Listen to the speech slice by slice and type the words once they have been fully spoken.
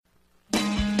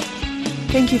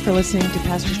Thank you for listening to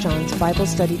Pastor Sean's Bible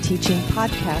Study Teaching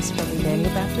podcast from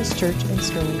Emmanuel Baptist Church in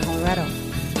Sterling, Colorado.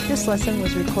 This lesson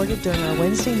was recorded during our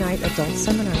Wednesday night adult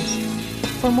seminars.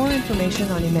 For more information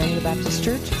on Emmanuel Baptist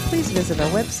Church, please visit our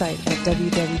website at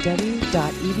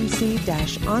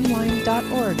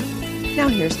www.ebc-online.org. Now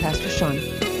here's Pastor Sean.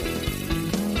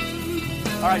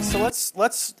 All right, so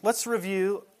let's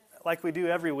review like we do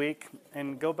every week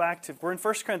and go back to, we're in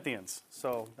 1 Corinthians,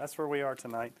 so that's where we are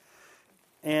tonight.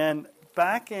 And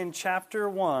back in chapter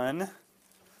 1,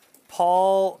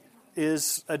 Paul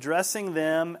is addressing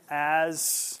them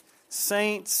as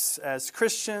saints, as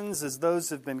Christians, as those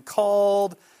who have been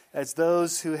called, as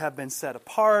those who have been set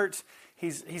apart.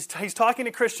 He's talking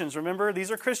to Christians. Remember,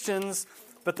 these are Christians,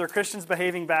 but they're Christians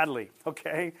behaving badly,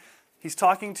 okay? He's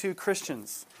talking to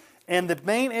Christians. And the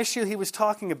main issue he was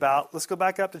talking about, let's go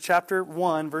back up to chapter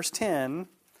 1, verse 10.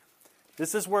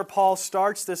 This is where Paul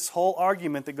starts this whole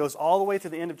argument that goes all the way to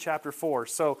the end of chapter 4.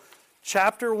 So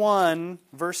chapter 1,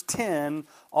 verse 10,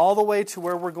 all the way to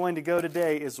where we're going to go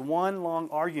today is one long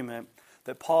argument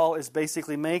that Paul is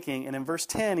basically making. And in verse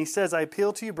 10, he says, I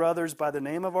appeal to you, brothers, by the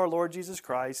name of our Lord Jesus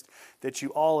Christ, that you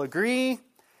all agree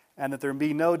and that there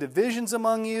be no divisions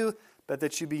among you, but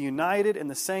that you be united in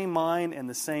the same mind and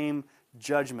the same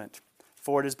judgment.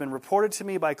 For it has been reported to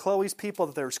me by Chloe's people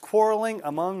that there is quarreling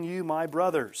among you, my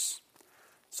brothers.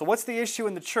 So what's the issue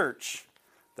in the church?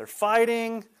 They're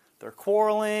fighting, they're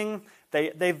quarreling,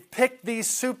 they've picked these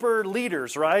super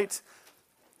leaders, right?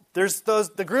 There's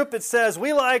the group that says,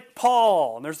 we like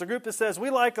Paul, and there's the group that says,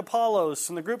 we like Apollos,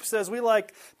 and the group says, we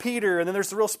like Peter, and then there's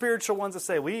the real spiritual ones that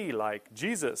say, we like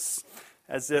Jesus,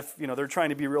 as if, they're trying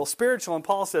to be real spiritual, and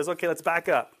Paul says, okay, let's back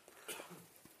up.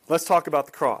 Let's talk about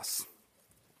the cross.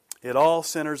 It all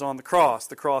centers on the cross.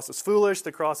 The cross is foolish.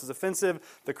 The cross is offensive.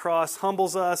 The cross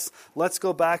humbles us. Let's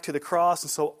go back to the cross. And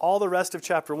so all the rest of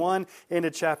chapter 1 into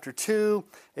chapter 2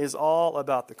 is all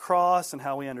about the cross and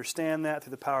how we understand that through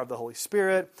the power of the Holy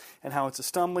Spirit and how it's a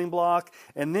stumbling block.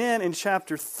 And then in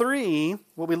chapter 3,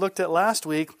 what we looked at last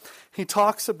week, he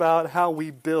talks about how we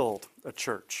build a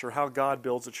church or how God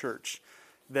builds a church.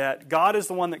 That God is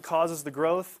the one that causes the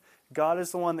growth. God is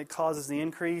the one that causes the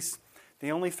increase.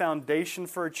 The only foundation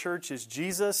for a church is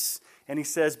Jesus. And he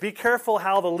says, be careful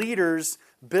how the leaders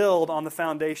build on the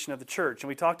foundation of the church. And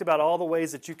we talked about all the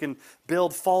ways that you can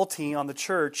build faulty on the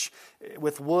church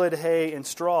with wood, hay, and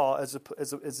straw as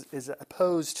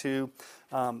opposed to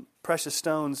precious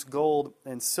stones, gold,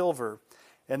 and silver.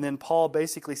 And then Paul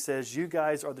basically says, you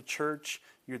guys are the church.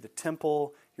 You're the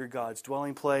temple. You're God's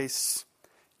dwelling place.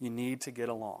 You need to get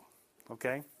along.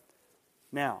 Okay?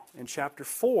 Now, in chapter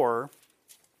 4,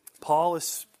 Paul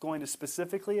is going to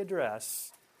specifically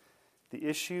address the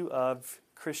issue of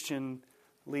Christian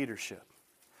leadership.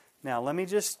 Now, let me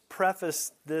just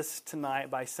preface this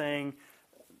tonight by saying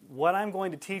what I'm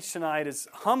going to teach tonight is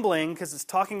humbling because it's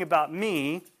talking about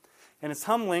me, and it's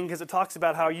humbling because it talks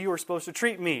about how you are supposed to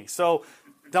treat me. So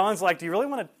Don's like, do you really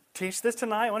want to teach this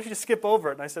tonight? Why don't you just skip over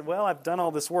it? And I said, well, I've done all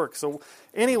this work. So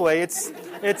anyway,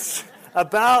 it's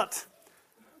about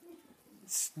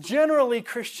generally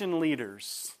Christian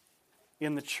leaders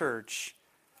in the church.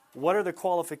 What are the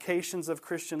qualifications of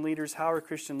Christian leaders? How are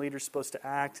Christian leaders supposed to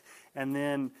act? And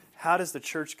then how does the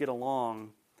church get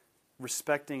along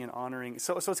respecting and honoring?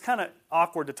 So it's kind of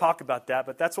awkward to talk about that,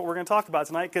 but that's what we're going to talk about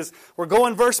tonight because we're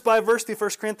going verse by verse through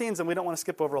 1 Corinthians and we don't want to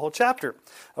skip over a whole chapter.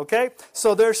 Okay?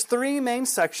 So there's 3 main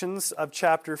sections of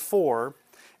chapter 4.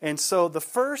 And so the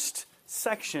first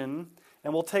section,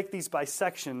 and we'll take these by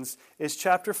sections, is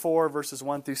chapter 4, verses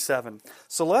 1 through 7.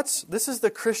 So this is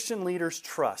the Christian leader's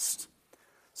trust.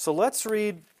 So let's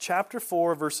read chapter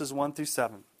 4, verses 1 through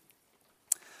 7.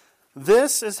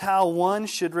 This is how one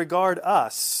should regard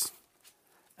us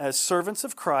as servants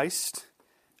of Christ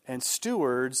and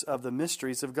stewards of the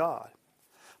mysteries of God.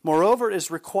 Moreover, it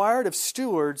is required of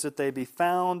stewards that they be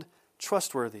found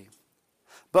trustworthy.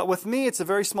 But with me, it's a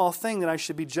very small thing that I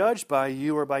should be judged by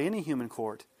you or by any human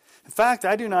court. In fact,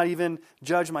 I do not even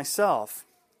judge myself.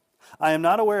 I am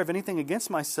not aware of anything against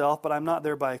myself, but I am not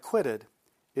thereby acquitted.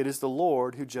 It is the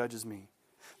Lord who judges me.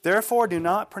 Therefore, do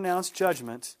not pronounce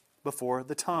judgment before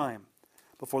the time,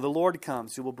 before the Lord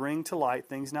comes, who will bring to light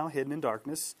things now hidden in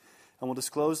darkness, and will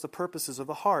disclose the purposes of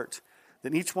the heart.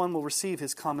 Then each one will receive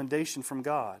his commendation from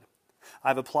God. I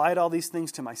have applied all these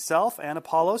things to myself and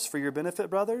Apollos for your benefit,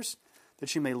 brothers,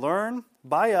 that you may learn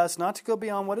by us not to go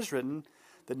beyond what is written,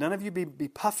 that none of you be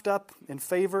puffed up in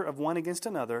favor of one against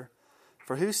another.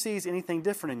 For who sees anything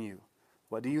different in you?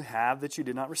 What do you have that you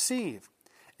did not receive?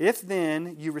 If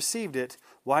then you received it,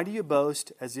 why do you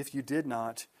boast as if you did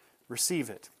not receive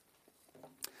it?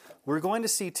 We're going to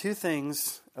see 2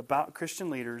 things about Christian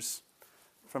leaders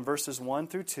from verses 1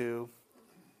 through 2,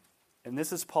 and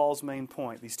this is Paul's main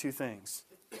point, these two things.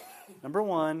 Number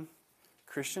one,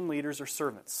 Christian leaders are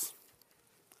servants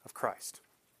of Christ.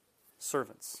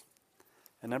 Servants.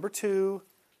 And number two,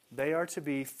 they are to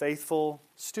be faithful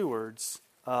stewards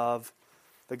of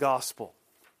the gospel.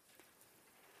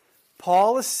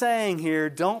 Paul is saying here,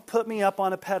 don't put me up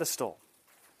on a pedestal.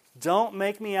 Don't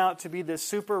make me out to be this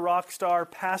super rock star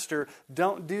pastor.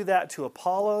 Don't do that to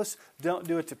Apollos. Don't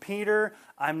do it to Peter.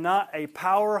 I'm not a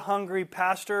power-hungry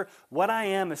pastor. What I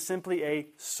am is simply a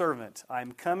servant.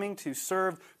 I'm coming to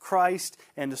serve Christ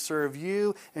and to serve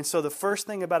you. And so the first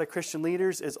thing about a Christian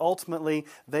leaders is ultimately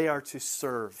they are to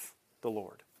serve the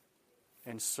Lord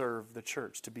and serve the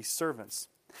church, to be servants.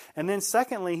 And then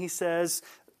secondly, he says,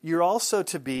 you're also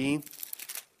to be,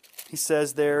 he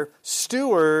says there,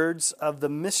 stewards of the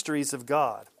mysteries of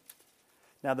God.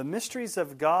 Now, the mysteries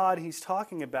of God he's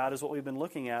talking about is what we've been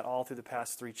looking at all through the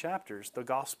past 3 chapters, the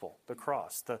gospel, the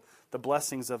cross, the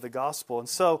blessings of the gospel. And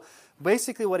so,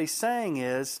 basically what he's saying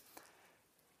is,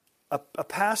 a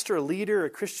pastor, a leader, a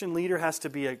Christian leader has to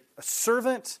be a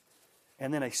servant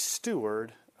and then a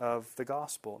steward of the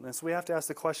gospel. And so we have to ask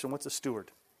the question, what's a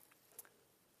steward?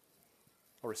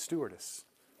 Or a stewardess?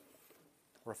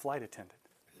 Or a flight attendant?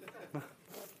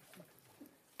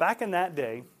 Back in that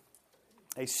day,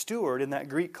 a steward in that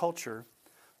Greek culture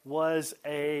was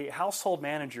a household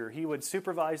manager. He would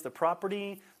supervise the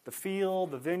property, the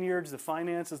field, the vineyards, the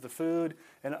finances, the food,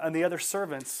 and the other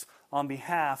servants on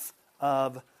behalf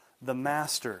of the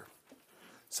master.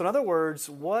 So in other words,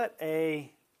 what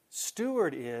a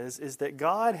steward is that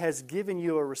God has given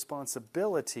you a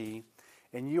responsibility,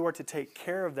 and you are to take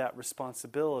care of that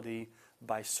responsibility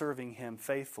by serving Him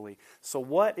faithfully. So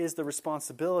what is the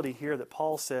responsibility here that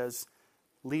Paul says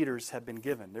leaders have been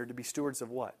given? They're to be stewards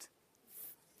of what?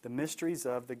 The mysteries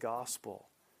of the gospel.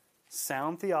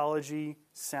 Sound theology,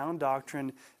 sound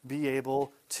doctrine, be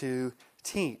able to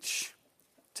teach,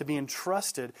 to be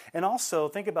entrusted. And also,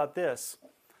 think about this.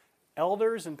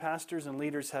 Elders and pastors and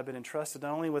leaders have been entrusted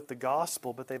not only with the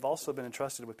gospel, but they've also been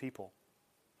entrusted with people.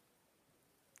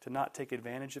 To not take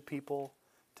advantage of people,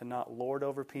 to not lord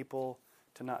over people,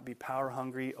 to not be power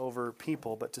hungry over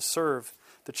people, but to serve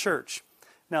the church.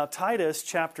 Now, Titus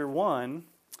chapter 1,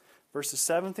 verses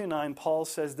 7 through 9, Paul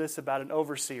says this about an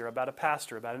overseer, about a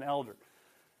pastor, about an elder.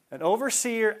 An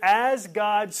overseer as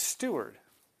God's steward,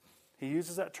 he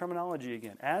uses that terminology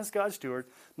again, as God's steward,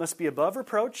 must be above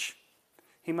reproach.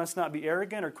 He must not be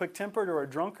arrogant or quick-tempered or a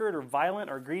drunkard or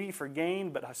violent or greedy for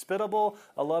gain, but hospitable,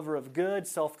 a lover of good,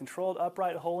 self-controlled,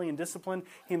 upright, holy, and disciplined.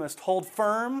 He must hold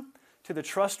firm to the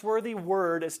trustworthy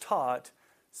word as taught,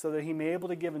 so that he may be able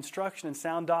to give instruction in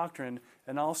sound doctrine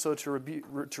and also to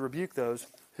rebuke those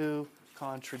who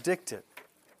contradict it.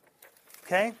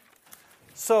 Okay?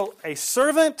 So, a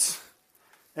servant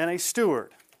and a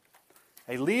steward.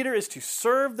 A leader is to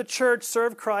serve the church,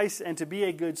 serve Christ, and to be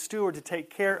a good steward, to take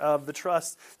care of the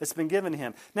trust that's been given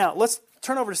him. Now, let's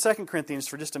turn over to 2 Corinthians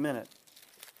for just a minute.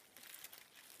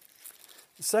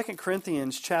 2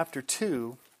 Corinthians chapter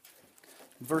 2,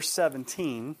 verse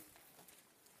 17.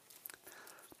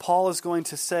 Paul is going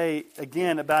to say,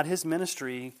 again, about his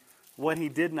ministry, what he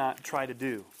did not try to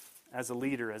do as a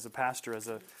leader, as a pastor, as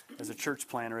a church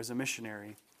planner, as a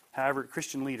missionary. However, a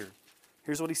Christian leader.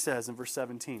 Here's what he says in verse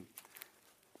 17.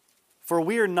 For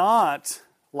we are not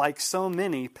like so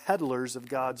many peddlers of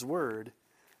God's word,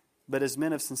 but as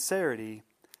men of sincerity,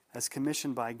 as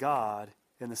commissioned by God,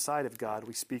 in the sight of God,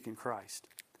 we speak in Christ.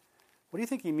 What do you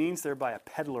think he means there by a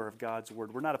peddler of God's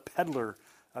word? We're not a peddler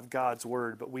of God's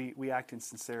word, but we act in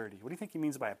sincerity. What do you think he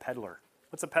means by a peddler?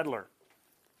 What's a peddler?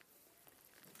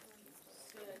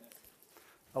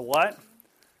 A what?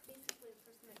 Basically a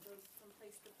person that goes from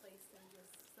place to place and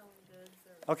just selling goods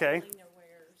or selling their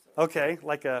wares. Okay,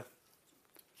 like a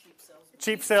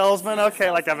cheap salesman.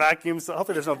 Okay, like a vacuum.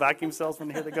 Hopefully there's no vacuum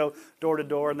salesman here that go door to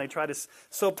door and they try to.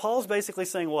 So Paul's basically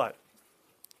saying what?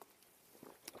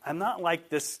 I'm not like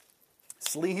this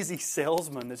sleazy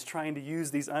salesman that's trying to use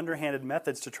these underhanded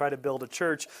methods to try to build a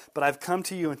church, but I've come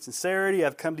to you in sincerity,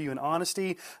 I've come to you in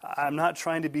honesty. I'm not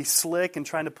trying to be slick and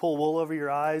trying to pull wool over your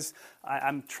eyes.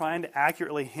 I'm trying to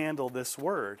accurately handle this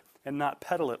word and not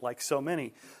peddle it like so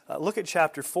many. Look at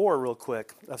chapter 4 real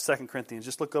quick of 2 Corinthians.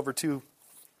 Just look over two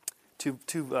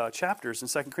chapters. In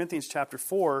 2 Corinthians chapter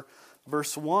 4,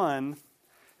 verse 1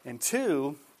 and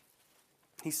 2,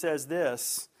 he says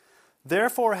this,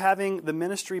 Therefore, having the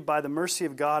ministry by the mercy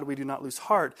of God, we do not lose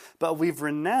heart, but we've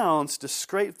renounced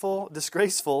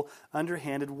disgraceful,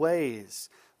 underhanded ways.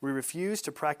 We refuse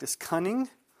to practice cunning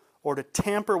or to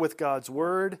tamper with God's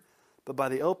word, but by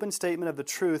the open statement of the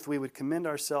truth, we would commend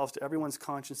ourselves to everyone's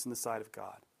conscience in the sight of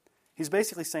God. He's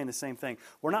basically saying the same thing.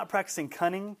 We're not practicing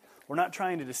cunning. We're not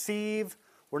trying to deceive.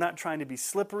 We're not trying to be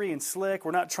slippery and slick.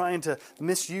 We're not trying to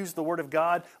misuse the Word of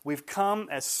God. We've come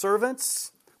as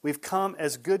servants. We've come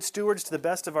as good stewards to the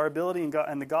best of our ability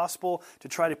and the gospel to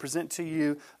try to present to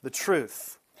you the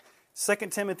truth.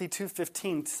 2 Timothy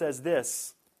 2:15 says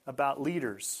this about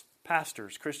leaders,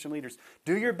 pastors, Christian leaders.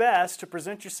 Do your best to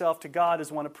present yourself to God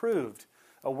as one approved,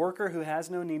 a worker who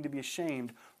has no need to be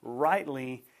ashamed,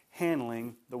 rightly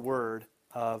handling the word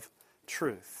of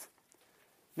truth.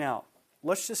 Now,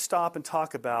 let's just stop and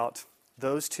talk about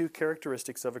those two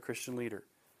characteristics of a Christian leader.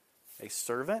 A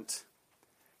servant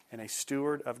and a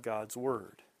steward of God's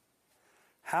word.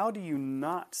 How do you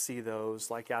not see those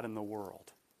like out in the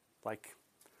world? Like,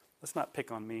 let's not pick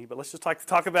on me, but let's just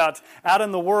talk about out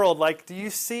in the world. Like, do you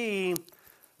see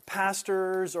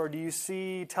pastors or do you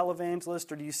see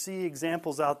televangelists or do you see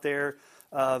examples out there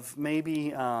of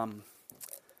maybe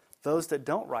those that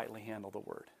don't rightly handle the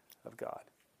word of God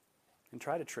and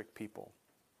try to trick people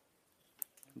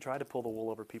and try to pull the wool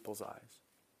over people's eyes?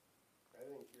 I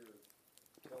think your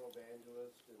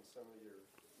televangelists and some of your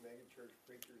megachurch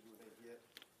preachers, when they get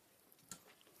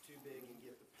too big and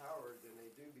get the power, then they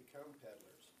do become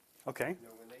peddlers. Okay. You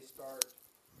know, when they start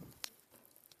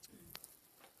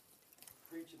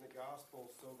preaching the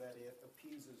gospel so that it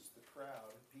appeases the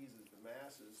crowd, appeases the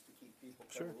masses to keep people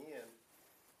coming in,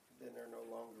 then they're no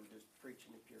longer just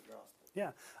preaching the pure gospel.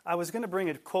 Yeah. I was going to bring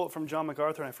a quote from John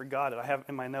MacArthur, and I forgot it. I have it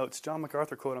in my notes. John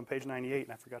MacArthur quote on page 98,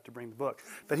 and I forgot to bring the book.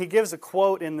 But he gives a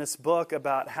quote in this book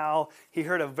about how he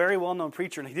heard a very well-known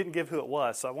preacher, and he didn't give who it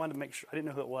was, so I wanted to make sure. I didn't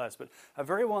know who it was, but a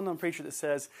very well-known preacher that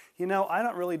says, you know, I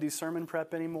don't really do sermon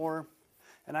prep anymore,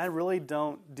 and I really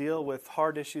don't deal with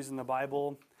hard issues in the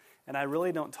Bible, and I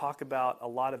really don't talk about a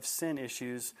lot of sin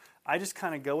issues. I just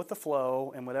kind of go with the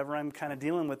flow, and whatever I'm kind of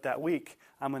dealing with that week,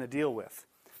 I'm going to deal with.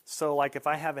 So, like, if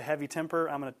I have a heavy temper,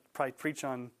 I'm going to probably preach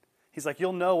on, he's like,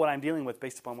 you'll know what I'm dealing with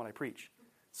based upon what I preach.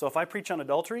 So if I preach on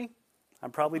adultery, I'm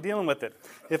probably dealing with it.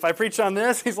 If I preach on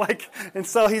this, he's like, and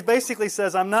so he basically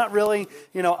says, I'm not really,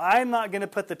 I'm not going to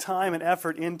put the time and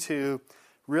effort into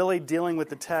really dealing with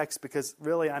the text because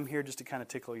really I'm here just to kind of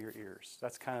tickle your ears.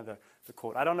 That's kind of the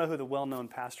quote. I don't know who the well-known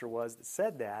pastor was that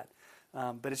said that,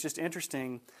 but it's just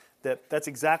interesting that that's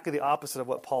exactly the opposite of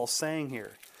what Paul's saying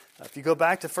here. If you go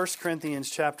back to 1 Corinthians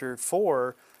chapter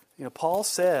 4, Paul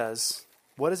says,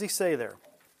 what does he say there?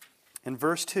 In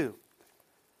verse 2,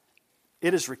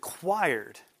 it is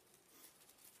required,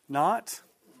 not,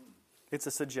 it's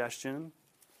a suggestion,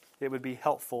 it would be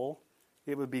helpful,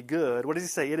 it would be good. What does he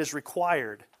say? It is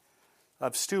required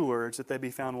of stewards that they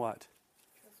be found what?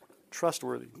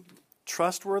 Trustworthy.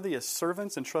 Trustworthy as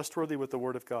servants and trustworthy with the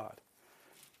word of God.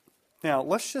 Now,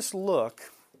 let's just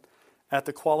look at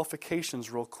the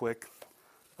qualifications real quick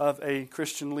of a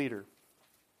Christian leader.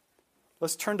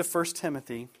 Let's turn to 1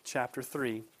 Timothy chapter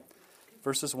 3,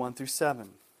 verses 1 through 7.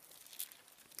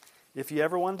 If you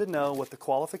ever wanted to know what the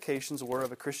qualifications were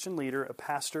of a Christian leader, a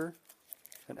pastor,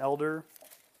 an elder,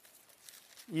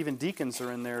 even deacons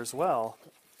are in there as well.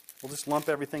 We'll just lump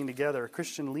everything together. A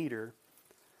Christian leader.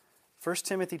 1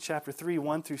 Timothy chapter 3,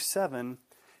 1 through 7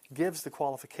 gives the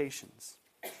qualifications.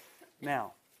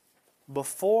 Now,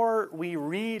 before we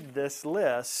read this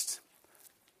list,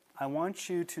 I want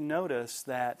you to notice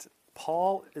that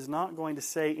Paul is not going to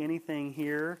say anything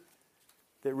here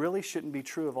that really shouldn't be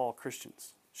true of all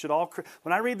Christians.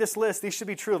 When I read this list, these should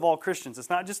be true of all Christians. It's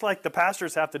not just like the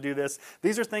pastors have to do this.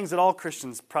 These are things that all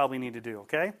Christians probably need to do,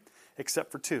 okay?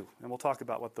 Except for two, and we'll talk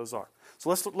about what those are. So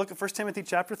let's look at 1 Timothy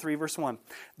chapter 3, verse 1.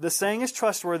 The saying is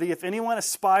trustworthy. If anyone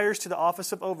aspires to the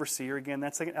office of overseer, again,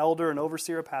 that's like an elder, an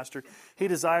overseer, a pastor, he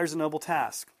desires a noble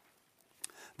task.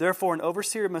 Therefore, an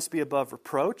overseer must be above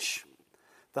reproach,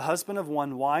 the husband of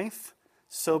one wife,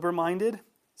 sober-minded,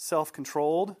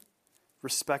 self-controlled,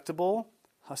 respectable,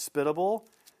 hospitable,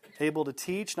 able to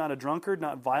teach, not a drunkard,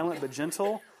 not violent but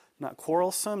gentle, not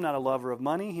quarrelsome, not a lover of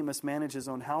money. He must manage his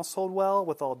own household well,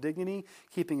 with all dignity,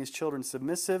 keeping his children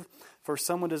submissive. For if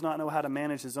someone does not know how to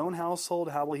manage his own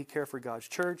household, how will he care for God's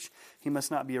church? He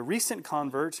must not be a recent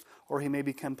convert, or he may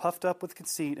become puffed up with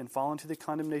conceit and fall into the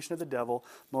condemnation of the devil.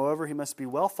 Moreover, he must be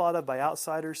well thought of by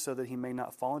outsiders, so that he may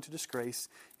not fall into disgrace,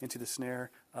 into the snare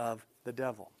of the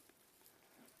devil.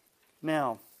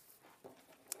 Now,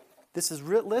 this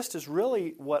list is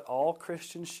really what all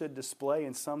Christians should display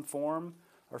in some form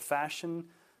or fashion,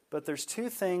 but there's two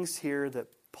things here that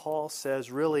Paul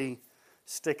says really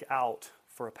stick out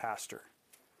for a pastor.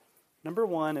 Number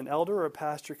one, an elder or a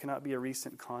pastor cannot be a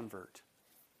recent convert.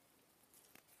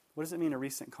 What does it mean, a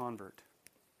recent convert?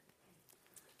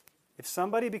 If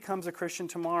somebody becomes a Christian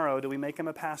tomorrow, do we make him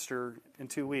a pastor in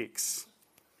 2 weeks?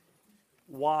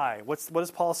 Why? What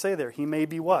does Paul say there? He may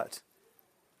be what?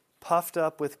 Puffed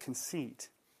up with conceit.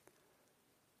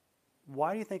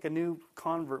 Why do you think a new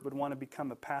convert would want to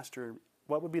become a pastor?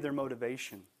 What would be their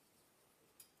motivation?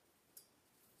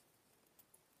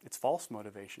 It's false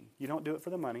motivation. You don't do it for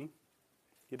the money.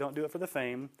 You don't do it for the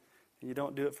fame. And you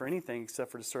don't do it for anything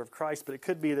except for to serve Christ. But it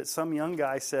could be that some young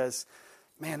guy says,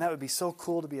 man, that would be so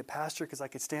cool to be a pastor because I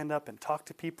could stand up and talk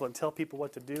to people and tell people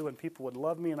what to do and people would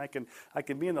love me and I can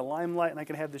be in the limelight and I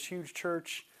can have this huge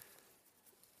church.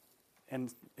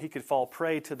 And he could fall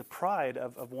prey to the pride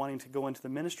of wanting to go into the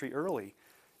ministry early.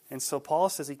 And so Paul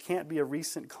says he can't be a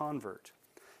recent convert.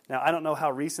 Now, I don't know how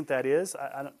recent that is.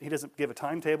 He doesn't give a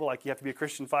timetable, like you have to be a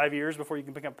Christian 5 years before you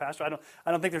can become a pastor. I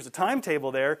don't think there's a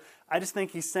timetable there. I just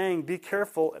think he's saying be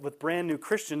careful with brand new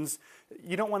Christians.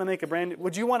 You don't want to make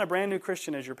would you want a brand new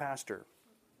Christian as your pastor?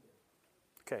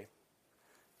 Okay.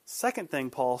 Second thing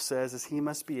Paul says is he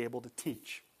must be able to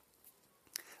teach.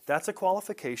 That's a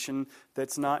qualification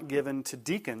that's not given to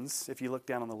deacons, if you look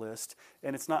down on the list,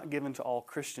 and it's not given to all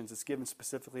Christians. It's given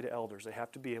specifically to elders. They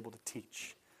have to be able to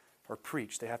teach or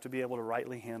preach. They have to be able to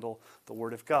rightly handle the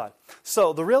Word of God.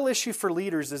 So the real issue for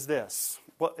leaders is this.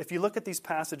 Well, if you look at these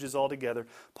passages all together,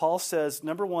 Paul says,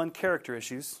 number one, character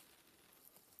issues.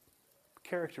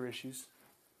 Character issues.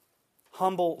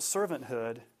 Humble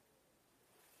servanthood.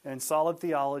 And solid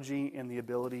theology and the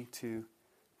ability to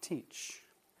teach.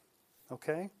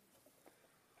 Okay?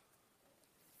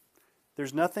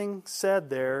 There's nothing said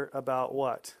there about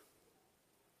what?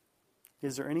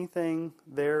 Is there anything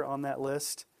there on that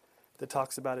list that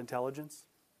talks about intelligence?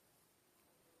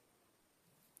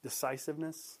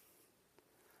 Decisiveness?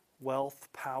 Wealth,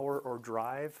 power, or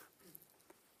drive?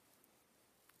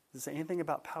 Does it say anything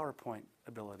about PowerPoint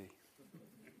ability?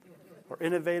 Or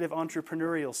innovative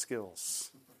entrepreneurial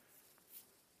skills?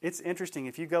 It's interesting.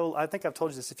 If you go, I think I've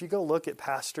told you this, if you go look at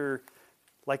pastor,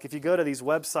 like if you go to these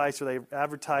websites where they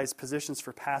advertise positions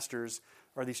for pastors,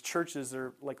 or these churches that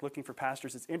are like looking for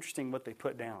pastors, it's interesting what they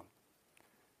put down.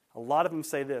 A lot of them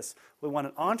say this: we want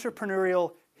an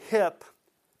entrepreneurial, hip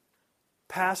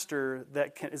pastor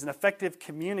that is an effective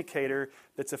communicator,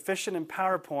 that's efficient in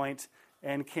PowerPoint,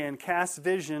 and can cast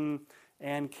vision,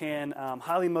 and can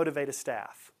highly motivate a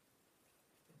staff.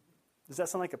 Does that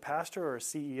sound like a pastor or a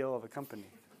CEO of a company?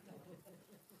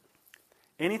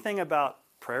 Anything about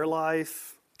prayer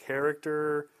life,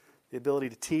 character, the ability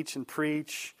to teach and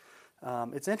preach.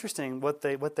 It's interesting what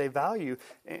they value.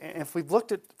 And if we've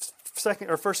looked at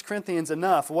 1 Corinthians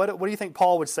enough, what do you think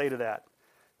Paul would say to that?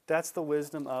 That's the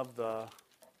wisdom of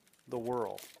the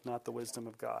world, not the wisdom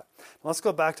of God. Now let's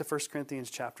go back to 1 Corinthians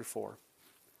chapter 4.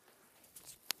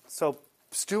 So,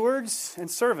 stewards and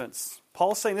servants.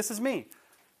 Paul's saying, this is me.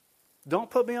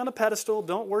 Don't put me on a pedestal.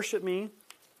 Don't worship me.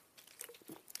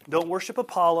 Don't worship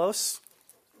Apollos.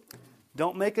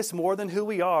 Don't make us more than who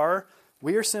we are.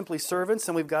 We are simply servants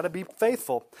and we've got to be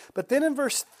faithful. But then in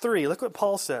verse 3, look what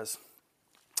Paul says.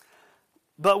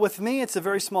 But with me it's a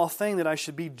very small thing that I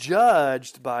should be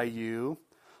judged by you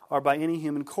or by any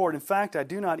human court. In fact, I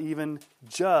do not even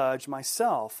judge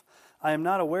myself. I am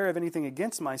not aware of anything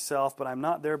against myself, but I'm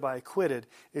not thereby acquitted.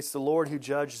 It's the Lord who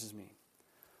judges me.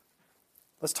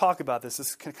 Let's talk about this. This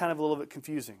is kind of a little bit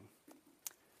confusing.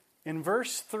 In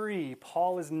verse 3,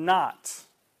 Paul is not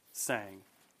saying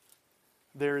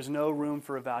there is no room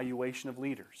for evaluation of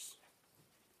leaders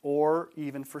or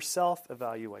even for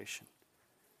self-evaluation.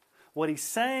 What he's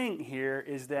saying here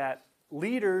is that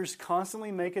leaders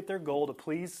constantly make it their goal to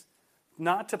please,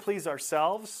 not to please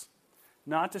ourselves,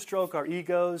 not to stroke our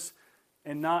egos,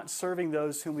 and not serving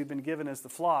those whom we've been given as the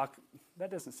flock.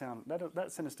 That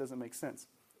sentence doesn't make sense.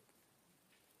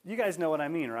 You guys know what I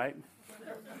mean, right?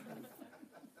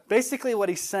 Basically, what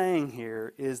he's saying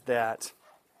here is that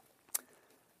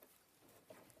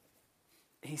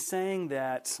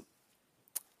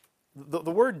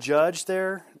the word judge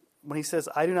there, when he says,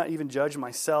 I do not even judge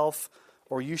myself,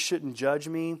 or you shouldn't judge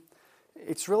me,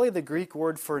 it's really the Greek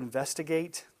word for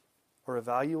investigate or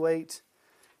evaluate.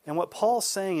 And what Paul's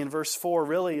saying in verse 4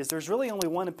 really is there's really only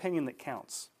one opinion that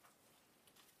counts.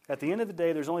 At the end of the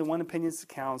day, there's only one opinion that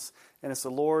counts, and it's the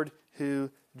Lord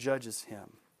who judges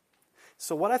him.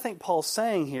 So what I think Paul's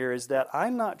saying here is that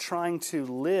I'm not trying to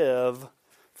live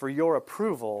for your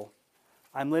approval.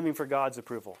 I'm living for God's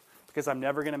approval because I'm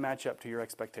never going to match up to your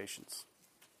expectations.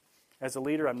 As a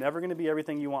leader, I'm never going to be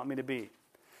everything you want me to be.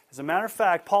 As a matter of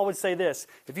fact, Paul would say this: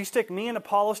 if you stick me and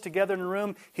Apollos together in a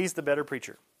room, he's the better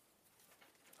preacher.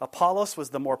 Apollos was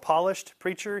the more polished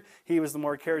preacher. He was the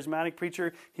more charismatic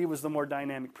preacher. He was the more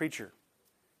dynamic preacher.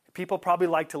 People probably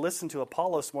like to listen to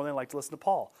Apollos more than they like to listen to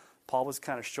Paul. Paul was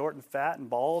kind of short and fat and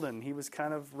bald, and he was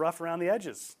kind of rough around the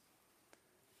edges.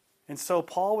 And so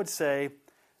Paul would say,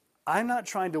 I'm not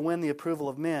trying to win the approval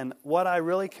of men. What I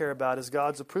really care about is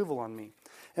God's approval on me.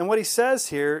 And what he says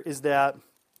here is that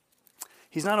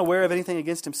he's not aware of anything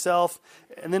against himself.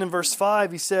 And then in verse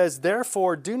 5 he says,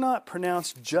 therefore do not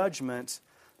pronounce judgment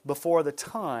before the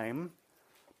time,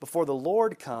 before the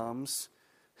Lord comes,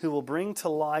 who will bring to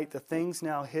light the things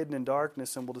now hidden in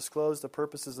darkness and will disclose the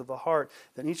purposes of the heart,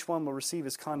 then each one will receive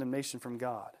his condemnation from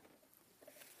God.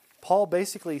 Paul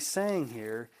basically saying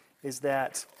here is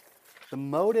that the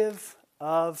motive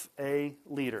of a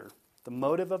leader, the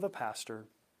motive of a pastor,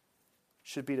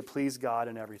 should be to please God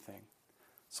in everything.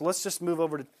 So let's just move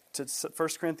over to 1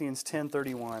 Corinthians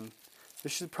 10:31.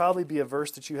 This should probably be a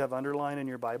verse that you have underlined in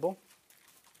your Bible.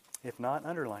 If not,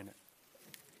 underline it.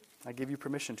 I give you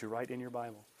permission to write in your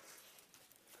Bible.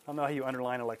 I don't know how you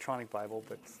underline an electronic Bible,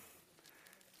 but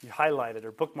you highlight it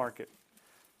or bookmark it.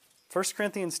 1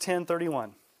 Corinthians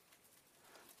 10:31.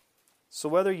 So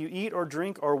whether you eat or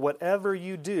drink or whatever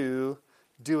you do,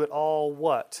 do it all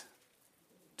what?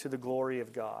 To the glory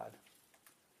of God.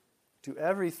 Do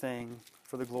everything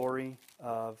for the glory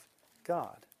of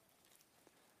God.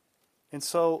 And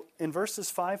so in verses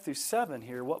 5 through 7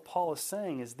 here, what Paul is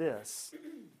saying is this.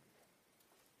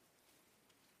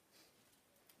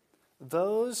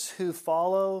 Those who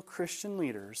follow Christian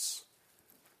leaders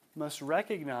must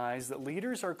recognize that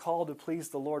leaders are called to please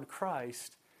the Lord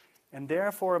Christ and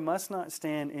therefore must not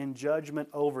stand in judgment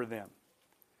over them.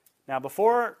 Now,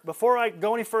 before I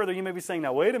go any further, you may be saying,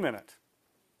 now wait a minute.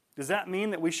 Does that mean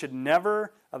that we should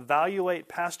never evaluate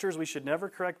pastors? We should never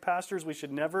correct pastors? We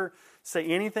should never say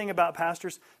anything about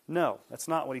pastors? No, that's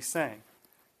not what he's saying.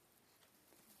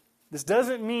 This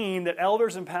doesn't mean that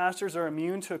elders and pastors are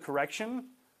immune to correction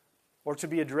or to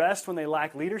be addressed when they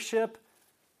lack leadership,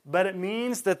 but it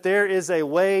means that there is a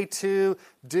way to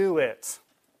do it.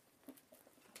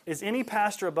 Is any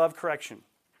pastor above correction?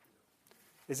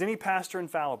 Is any pastor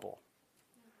infallible?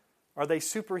 Are they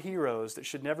superheroes that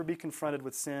should never be confronted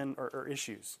with sin or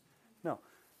issues? No.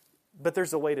 But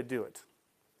there's a way to do it.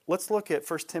 Let's look at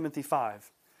 1 Timothy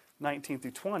 5:19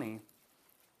 through 20.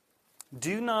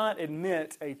 Do not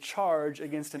admit a charge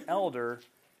against an elder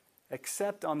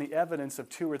except on the evidence of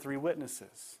 2 or 3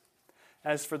 witnesses.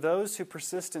 As for those who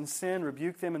persist in sin,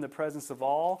 rebuke them in the presence of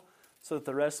all, so that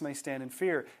the rest may stand in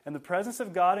fear. In the presence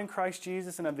of God in Christ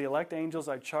Jesus and of the elect angels,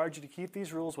 I charge you to keep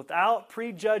these rules without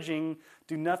prejudging.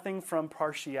 Do nothing from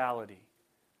partiality.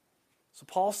 So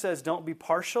Paul says, don't be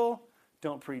partial,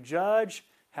 don't prejudge,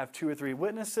 have 2 or 3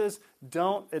 witnesses,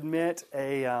 don't admit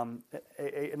an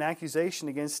accusation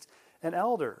against an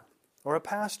elder or a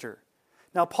pastor.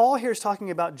 Now, Paul here is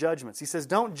talking about judgments. He says,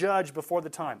 don't judge before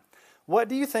the time. What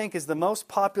do you think is the most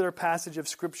popular passage of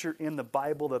Scripture in the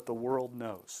Bible that the world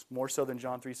knows? More so than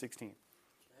John 3:16.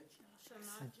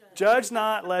 Judge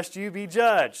not, lest you be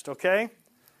judged. Okay?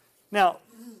 Now,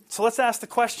 so let's ask the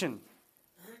question.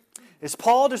 Is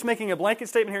Paul just making a blanket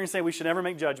statement here and saying we should never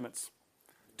make judgments?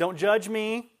 Don't judge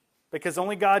me, because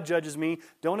only God judges me.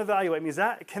 Don't evaluate me.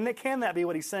 Can that be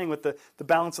what he's saying with the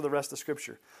balance of the rest of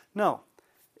Scripture? No.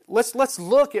 Let's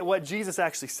look at what Jesus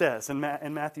actually says in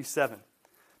Matthew 7.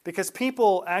 Because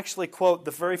people actually quote the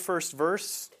very first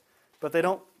verse, but they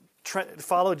don't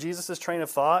follow Jesus' train of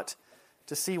thought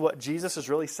to see what Jesus is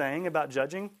really saying about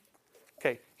judging.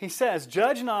 Okay, he says,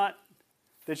 judge not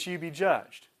that you be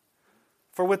judged.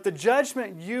 For with the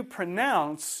judgment you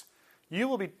pronounce, you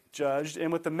will be judged,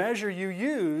 and with the measure you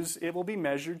use, it will be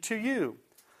measured to you.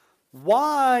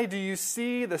 Why do you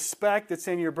see the speck that's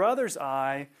in your brother's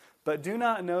eye, but do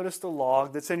not notice the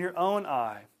log that's in your own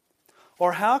eye?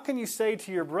 Or how can you say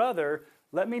to your brother,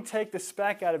 let me take the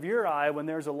speck out of your eye when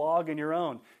there's a log in your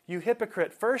own? You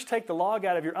hypocrite, first take the log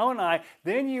out of your own eye,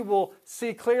 then you will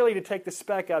see clearly to take the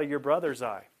speck out of your brother's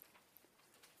eye.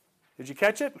 Did you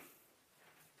catch it?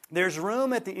 There's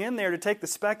room at the end there to take the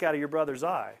speck out of your brother's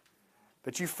eye.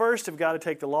 But you first have got to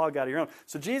take the log out of your own.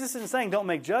 So Jesus isn't saying don't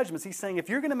make judgments. He's saying if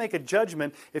you're going to make a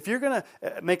judgment, if you're going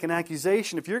to make an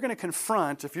accusation, if you're going to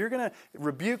confront, if you're going to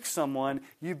rebuke someone,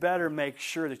 you better make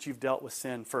sure that you've dealt with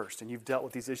sin first and you've dealt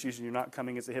with these issues and you're not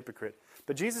coming as a hypocrite.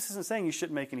 But Jesus isn't saying you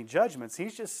shouldn't make any judgments.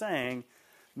 He's just saying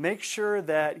make sure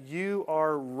that you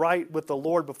are right with the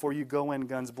Lord before you go in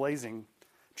guns blazing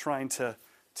trying to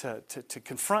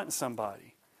confront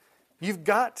somebody. You've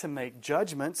got to make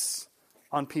judgments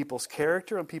on people's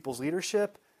character, on people's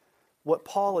leadership. What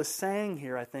Paul is saying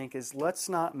here, I think, is let's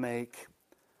not make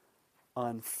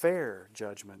unfair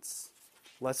judgments.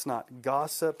 Let's not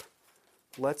gossip.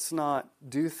 Let's not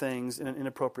do things in an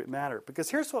inappropriate manner.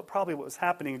 Because here's what was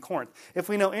happening in Corinth. If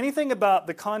we know anything about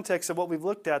the context of what we've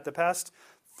looked at the past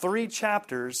 3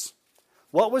 chapters,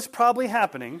 what was probably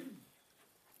happening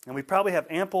and we probably have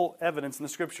ample evidence in the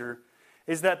Scripture,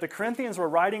 is that the Corinthians were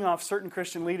writing off certain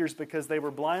Christian leaders because they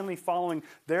were blindly following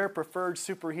their preferred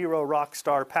superhero rock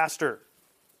star pastor.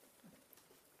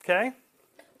 Okay?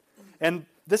 And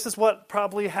this is what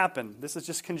probably happened. This is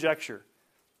just conjecture.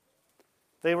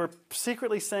 They were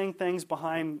secretly saying things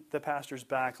behind the pastor's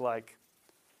back like,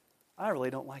 I really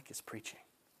don't like his preaching.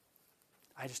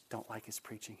 I just don't like his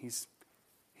preaching. He's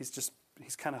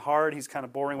kind of hard, he's kind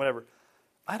of boring, whatever.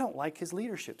 I don't like his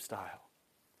leadership style.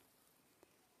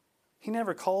 He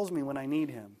never calls me when I need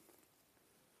him.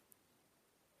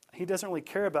 He doesn't really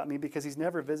care about me because he's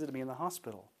never visited me in the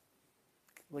hospital.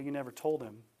 Well, you never told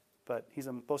him, but he's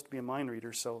supposed to be a mind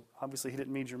reader, so obviously he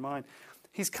didn't read your mind.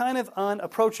 He's kind of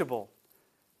unapproachable.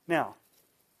 Now,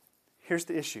 here's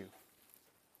the issue.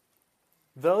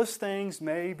 Those things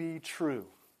may be true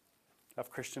of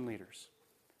Christian leaders,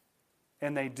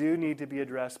 and they do need to be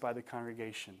addressed by the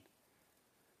congregation.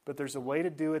 But there's a way to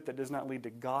do it that does not lead to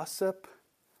gossip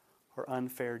or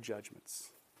unfair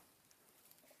judgments.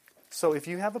 So if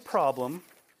you have a problem,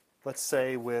 let's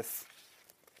say with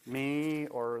me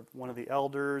or one of the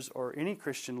elders or any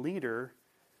Christian leader,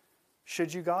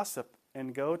 should you gossip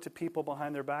and go to people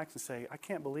behind their backs and say, I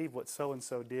can't believe what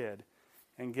so-and-so did,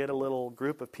 and get a little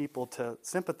group of people to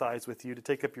sympathize with you, to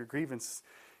take up your grievance,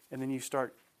 and then you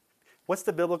start... What's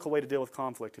the biblical way to deal with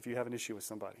conflict if you have an issue with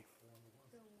somebody?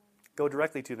 Go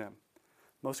directly to them.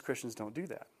 Most Christians don't do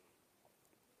that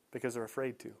because they're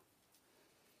afraid to.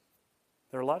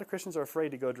 There are a lot of Christians who are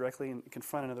afraid to go directly and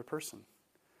confront another person.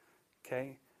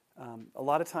 Okay? A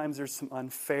lot of times there's some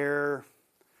unfair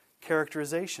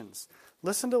characterizations.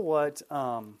 Listen to what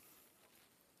 1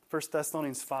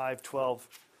 Thessalonians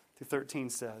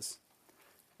 5:12-13 says.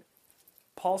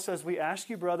 Paul says, we ask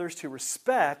you, brothers, to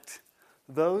respect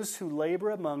those who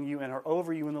labor among you and are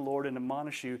over you in the Lord and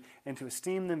admonish you, and to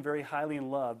esteem them very highly in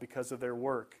love because of their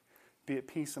work. Be at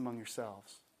peace among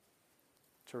yourselves.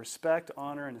 To respect,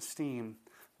 honor, and esteem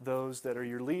those that are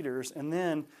your leaders. And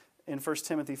then in 1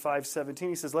 Timothy 5:17,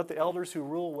 he says, let the elders who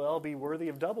rule well be worthy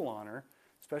of double honor,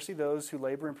 especially those who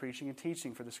labor in preaching and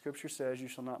teaching. For the Scripture says, you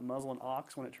shall not muzzle an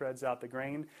ox when it treads out the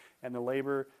grain, and the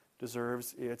labor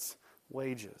deserves its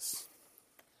wages.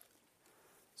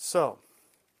 So,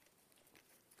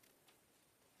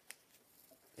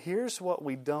 here's what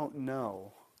we don't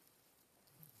know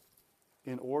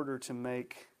in order to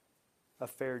make a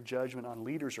fair judgment on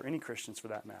leaders or any Christians for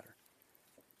that matter.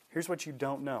 Here's what you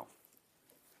don't know.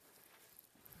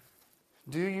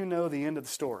 Do you know the end of the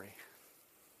story?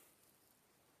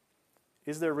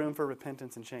 Is there room for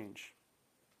repentance and change?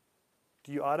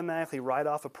 Do you automatically write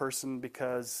off a person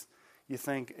because you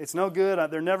think, it's no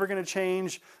good, they're never going to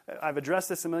change, I've addressed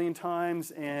this a million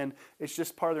times, and it's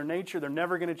just part of their nature, they're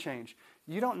never going to change?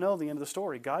 You don't know the end of the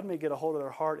story. God may get a hold of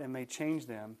their heart and may change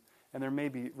them, and there may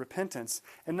be repentance.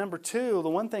 And number two, the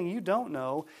one thing you don't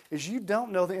know is you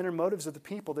don't know the inner motives of the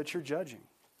people that you're judging.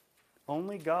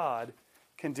 Only God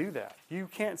can do that. You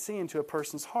can't see into a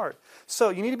person's heart. So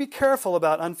you need to be careful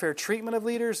about unfair treatment of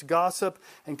leaders, gossip,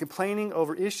 and complaining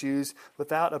over issues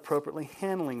without appropriately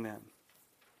handling them.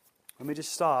 Let me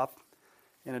just stop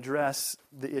and address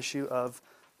the issue of,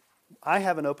 I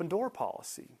have an open door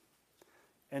policy.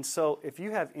 And so if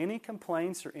you have any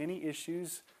complaints or any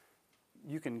issues,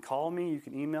 you can call me, you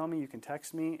can email me, you can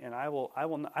text me, and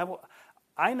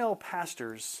I know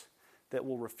pastors that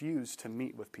will refuse to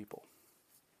meet with people.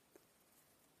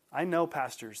 I know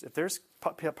pastors. If there's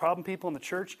problem people in the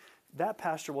church, that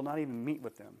pastor will not even meet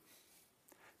with them.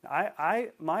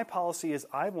 My policy is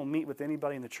I will meet with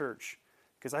anybody in the church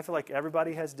because I feel like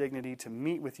everybody has dignity to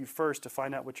meet with you first to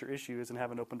find out what your issue is and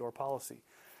have an open door policy.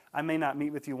 I may not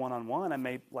meet with you one-on-one. I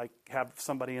may have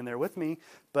somebody in there with me,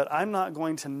 but I'm not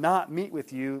going to not meet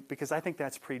with you because I think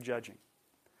that's prejudging.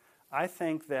 I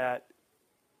think that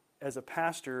as a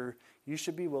pastor, you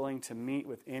should be willing to meet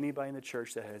with anybody in the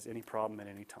church that has any problem at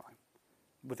any time,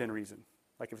 within reason.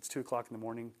 Like if it's 2 o'clock in the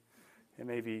morning, it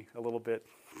may be a little bit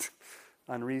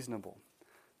unreasonable.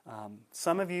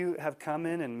 Some of you have come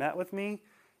in and met with me,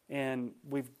 and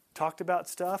we've talked about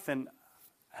stuff, and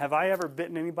have I ever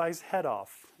bitten anybody's head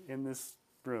off in this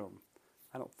room?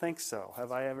 I don't think so.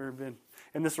 Have I ever been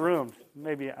in this room?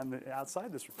 Maybe I'm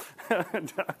outside this room.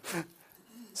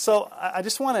 So I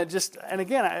just want to and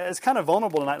again, it's kind of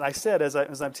vulnerable tonight, I said, as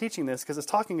I'm teaching this, because it's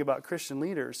talking about Christian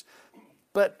leaders.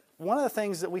 But one of the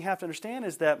things that we have to understand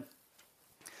is that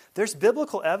there's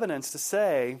biblical evidence to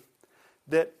say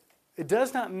that it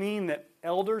does not mean that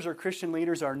elders or Christian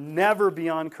leaders are never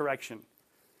beyond correction.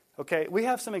 Okay, we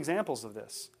have some examples of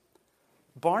this.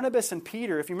 Barnabas and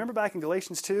Peter, if you remember back in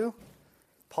Galatians 2,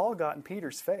 Paul got in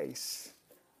Peter's face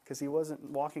because he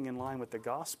wasn't walking in line with the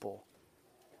gospel.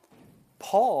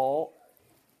 Paul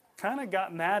kind of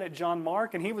got mad at John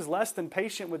Mark, and he was less than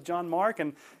patient with John Mark,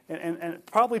 and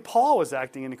probably Paul was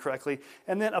acting incorrectly.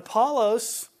 And then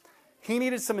Apollos, he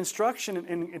needed some instruction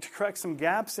and to correct some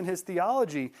gaps in his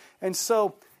theology. And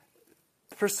so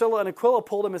Priscilla and Aquila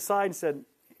pulled him aside and said,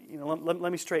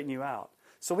 let me straighten you out.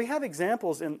 So we have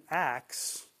examples in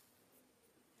Acts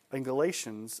and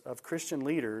Galatians of Christian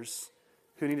leaders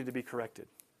who needed to be corrected.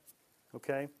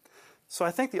 Okay? So I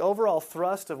think the overall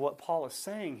thrust of what Paul is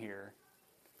saying here,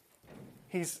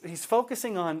 he's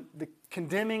focusing on the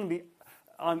condemning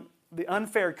on the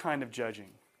unfair kind of judging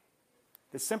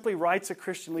that simply writes a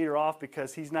Christian leader off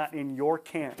because he's not in your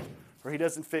camp, or he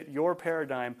doesn't fit your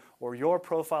paradigm or your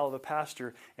profile of a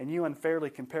pastor, and you unfairly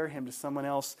compare him to someone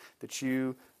else that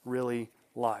you really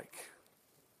like.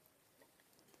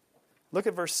 Look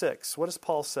at verse 6. What does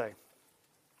Paul say?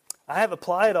 I have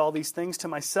applied all these things to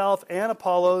myself and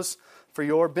Apollos for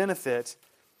your benefit,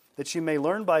 that you may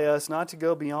learn by us not to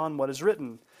go beyond what is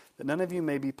written, that none of you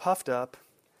may be puffed up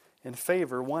in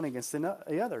favor one against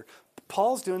the other.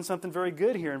 Paul's doing something very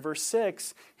good here in verse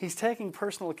 6. He's taking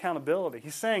personal accountability.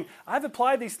 He's saying, I've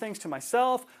applied these things to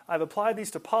myself. I've applied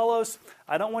these to Apollos.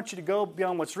 I don't want you to go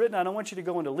beyond what's written. I don't want you to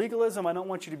go into legalism. I don't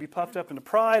want you to be puffed up into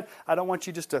pride. I don't want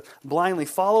you just to blindly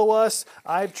follow us.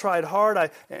 I've tried hard.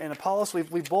 And Apollos,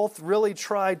 we've both really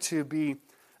tried to be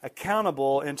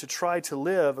accountable and to try to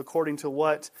live according to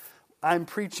what I'm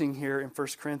preaching here in 1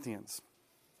 Corinthians.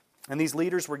 And these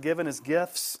leaders were given as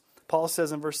gifts. Paul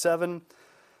says in verse 7,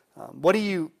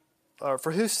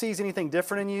 for who sees anything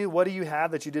different in you? What do you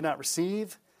have that you did not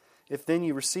receive? If then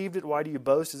you received it, why do you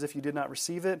boast as if you did not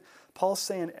receive it? Paul's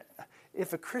saying,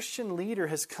 if a Christian leader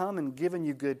has come and given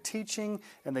you good teaching,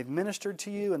 and they've ministered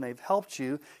to you, and they've helped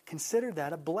you, consider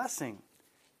that a blessing.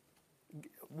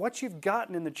 What you've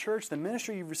gotten in the church, the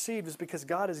ministry you've received, is because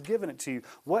God has given it to you.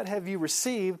 What have you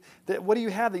received? What do you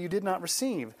have that you did not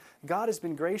receive? God has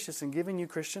been gracious in giving you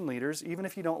Christian leaders, even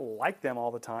if you don't like them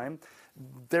all the time.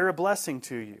 They're a blessing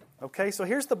to you. Okay, so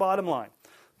here's the bottom line.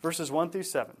 Verses 1 through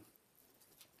 7.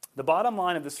 The bottom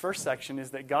line of this first section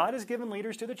is that God has given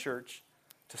leaders to the church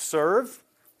to serve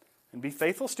and be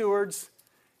faithful stewards,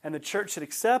 and the church should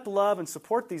accept, love, and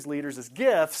support these leaders as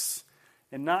gifts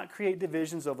and not create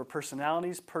divisions over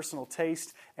personalities, personal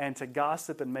taste, and to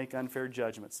gossip and make unfair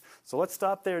judgments. So let's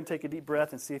stop there and take a deep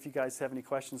breath and see if you guys have any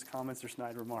questions, comments, or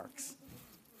snide remarks.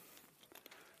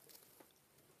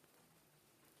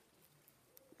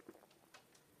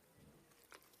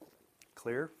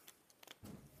 Clear?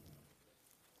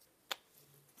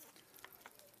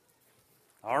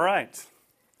 All right.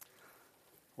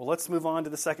 Well, let's move on to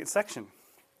the second section.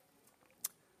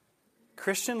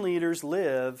 Christian leaders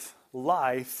live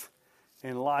life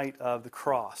in light of the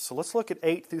cross. So let's look at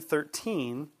 8 through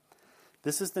 13.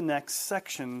 This is the next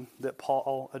section that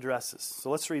Paul addresses.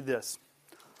 So let's read this.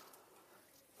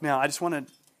 Now,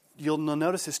 you'll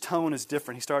notice his tone is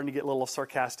different. He's starting to get a little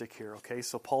sarcastic here, okay?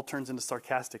 So Paul turns into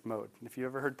sarcastic mode. And if you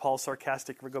ever heard Paul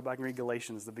sarcastic, go back and read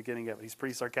Galatians, the beginning of it. He's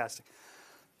pretty sarcastic.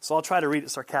 So I'll try to read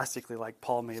it sarcastically like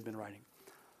Paul may have been writing.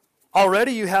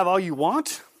 Already you have all you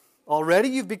want. Already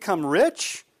you've become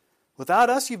rich. Without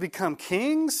us you've become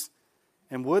kings.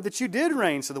 And would that you did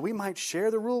reign so that we might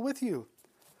share the rule with you.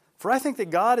 For I think that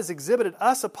God has exhibited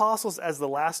us apostles as the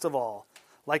last of all,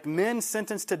 like men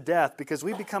sentenced to death, because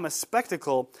we become a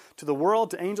spectacle to the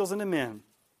world, to angels, and to men.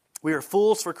 We are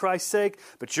fools for Christ's sake,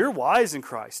 but you're wise in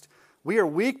Christ. We are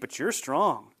weak, but you're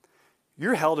strong.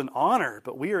 You're held in honor,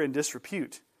 but we are in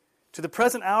disrepute. To the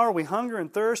present hour we hunger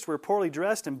and thirst, we're poorly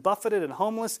dressed and buffeted and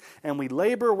homeless, and we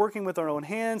labor, working with our own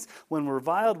hands. When we're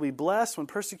reviled, we bless. When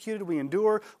persecuted, we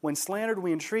endure. When slandered,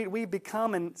 we entreat. We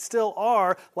become and still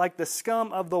are like the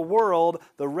scum of the world,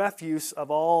 the refuse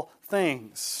of all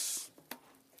things.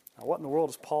 Now, what in the world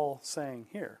is Paul saying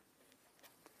here?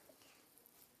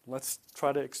 Let's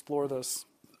try to explore this.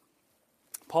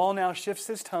 Paul now shifts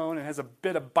his tone and has a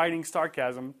bit of biting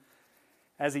sarcasm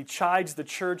as he chides the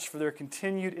church for their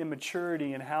continued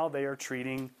immaturity in how they are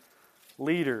treating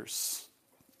leaders.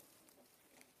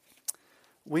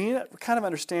 We kind of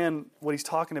understand what he's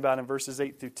talking about in verses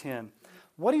 8 through 10.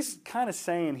 What he's kind of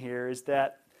saying here is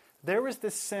that there was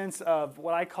this sense of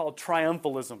what I call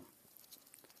triumphalism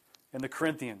in the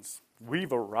Corinthians.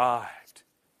 We've arrived.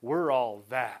 We're all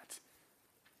that.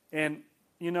 And,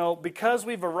 because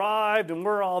we've arrived and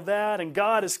we're all that and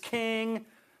God is king,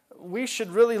 we should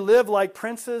really live like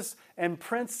princes and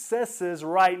princesses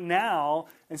right now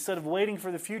instead of waiting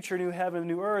for the future new heaven and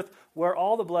new earth where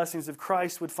all the blessings of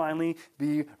Christ would finally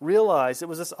be realized. It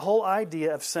was this whole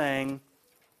idea of saying,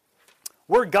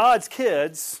 we're God's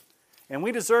kids And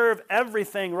we deserve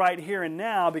everything right here and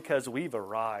now because we've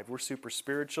arrived. We're super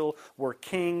spiritual. We're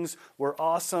kings. We're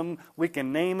awesome. We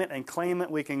can name it and claim it.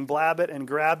 We can blab it and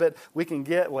grab it. We can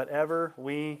get whatever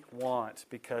we want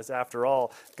because, after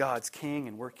all, God's king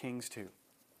and we're kings too.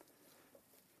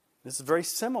 This is very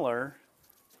similar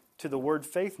to the word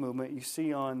faith movement you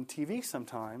see on TV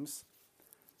sometimes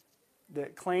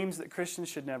that claims that Christians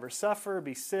should never suffer,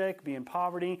 be sick, be in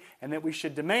poverty, and that we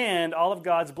should demand all of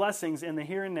God's blessings in the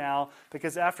here and now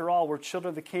because, after all, we're children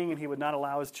of the King and He would not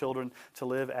allow His children to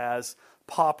live as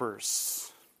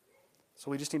paupers.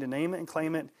 So we just need to name it and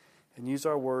claim it and use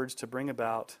our words to bring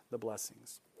about the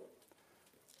blessings.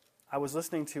 I was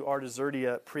listening to Art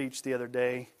Azurdia preach the other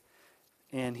day,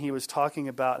 and he was talking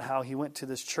about how he went to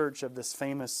this church of this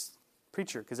famous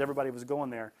preacher because everybody was going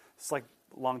there. It's like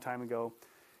a long time ago.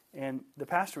 And the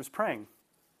pastor was praying,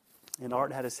 and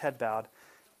Art had his head bowed,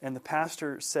 and the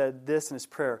pastor said this in his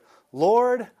prayer,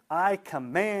 "Lord, I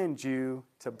command you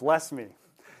to bless me."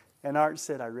 And Art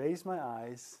said, "I raised my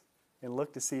eyes and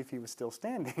looked to see if he was still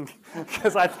standing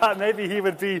because I thought maybe he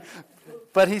would be."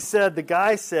 But he said, the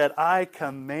guy said, "I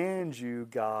command you,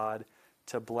 God,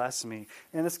 to bless me."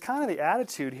 And it's kind of the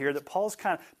attitude here that Paul's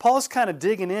kind of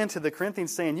digging into the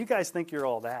Corinthians saying, you guys think you're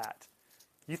all that.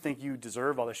 You think you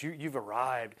deserve all this. You've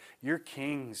arrived. You're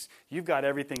kings. You've got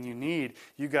everything you need.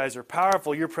 You guys are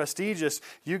powerful. You're prestigious.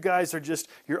 You guys are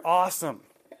you're awesome.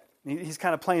 He's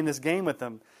kind of playing this game with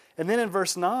them. And then in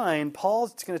verse 9,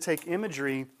 Paul's going to take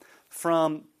imagery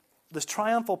from this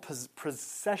triumphal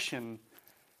procession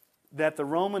that the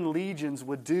Roman legions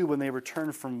would do when they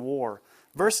returned from war.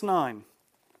 Verse 9,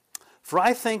 "For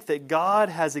I think that God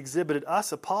has exhibited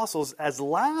us apostles as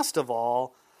last of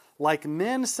all, like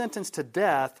men sentenced to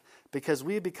death, because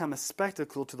we have become a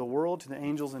spectacle to the world, to the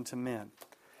angels, and to men."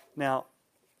 Now,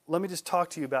 let me just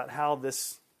talk to you about how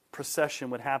this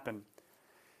procession would happen.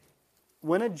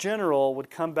 When a general would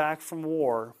come back from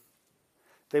war,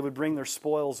 they would bring their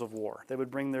spoils of war. They would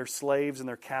bring their slaves and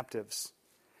their captives.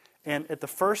 And at the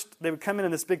first, they would come in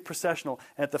this big processional,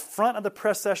 and at the front of the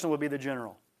processional would be the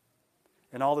general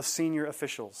and all the senior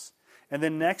officials. And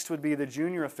then next would be the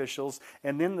junior officials.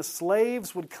 And then the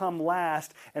slaves would come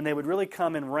last, and they would really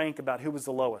come in rank about who was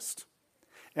the lowest.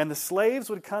 And the slaves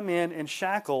would come in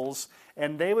shackles,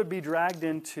 and they would be dragged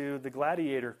into the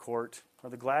gladiator court, or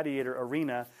the gladiator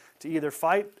arena, to either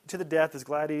fight to the death as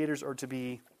gladiators or to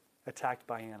be attacked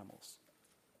by animals.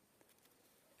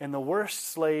 And the worst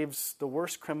slaves, the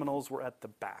worst criminals were at the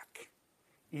back,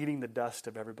 eating the dust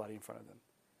of everybody in front of them.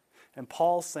 And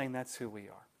Paul's saying that's who we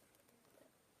are.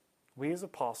 We as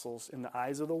apostles, in the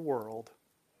eyes of the world,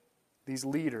 these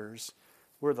leaders,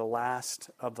 we're the last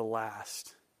of the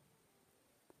last.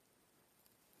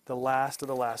 The last of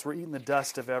the last. We're eating the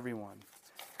dust of everyone.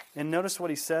 And notice what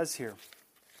he says here.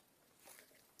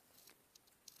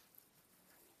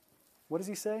 What does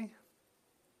he say?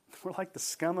 We're like the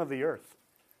scum of the earth.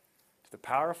 To the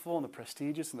powerful and the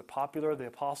prestigious and the popular, the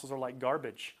apostles are like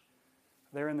garbage.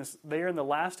 They are in the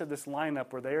last of this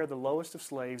lineup where they are the lowest of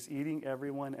slaves, eating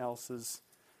everyone else's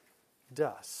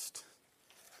dust.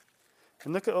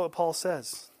 And look at what Paul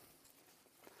says.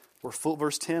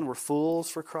 Verse 10, "We're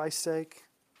fools for Christ's sake.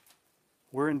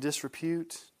 We're in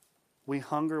disrepute. We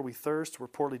hunger, we thirst, we're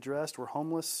poorly dressed, we're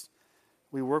homeless.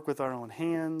 We work with our own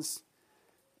hands.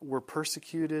 We're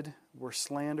persecuted, we're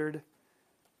slandered."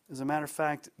 As a matter of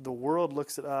fact, the world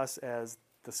looks at us as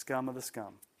the scum of the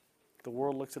scum. The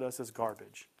world looks at us as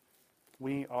garbage.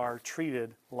 We are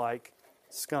treated like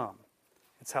scum.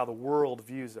 It's how the world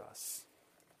views us.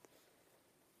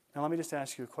 Now let me just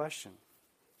ask you a question.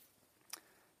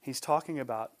 He's talking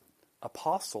about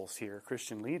apostles here,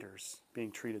 Christian leaders,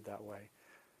 being treated that way.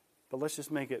 But let's just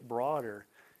make it broader.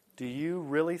 Do you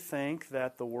really think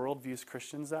that the world views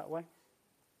Christians that way?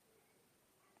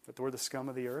 That we're the scum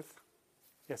of the earth?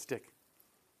 Yes, Dick.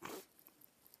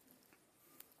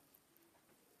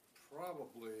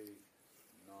 Probably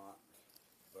not,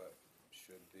 but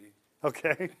should be.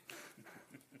 Okay.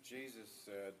 Jesus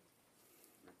said,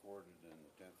 recorded in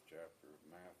the 10th chapter of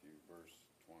Matthew, verse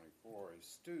 24, "A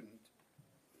student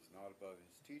is not above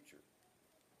his teacher,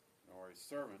 nor a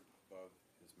servant above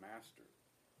his master.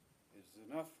 It is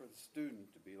enough for the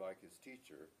student to be like his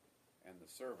teacher, and the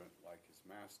servant like his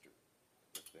master.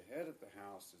 If the head of the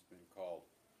house has been called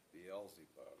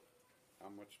Beelzebub, how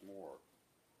much more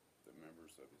the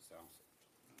members of his household?"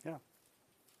 Yeah.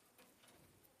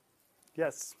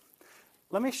 Yes.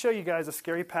 Let me show you guys a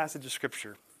scary passage of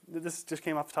Scripture. This just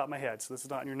came off the top of my head, so this is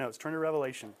not in your notes. Turn to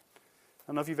Revelation. I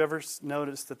don't know if you've ever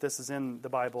noticed that this is in the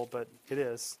Bible, but it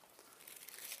is.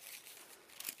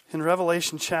 In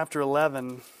Revelation chapter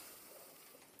 11,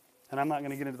 And I'm not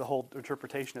going to get into the whole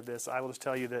interpretation of this. I will just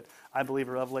tell you that I believe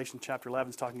Revelation chapter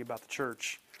 11 is talking about the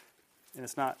church. And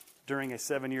it's not during a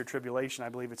 7-year tribulation. I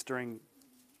believe it's during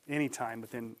any time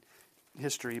within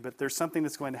history. But there's something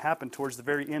that's going to happen towards the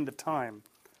very end of time.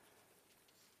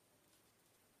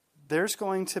 There's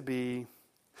going to be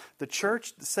the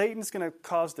church. Satan's going to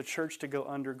cause the church to go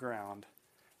underground.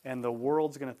 And the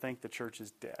world's going to think the church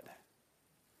is dead.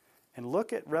 And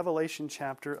look at Revelation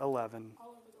chapter 11. All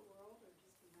over the world or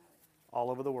just in that area? All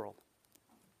over the world.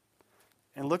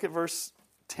 And look at verse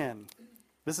 10.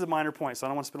 This is a minor point, so I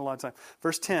don't want to spend a lot of time.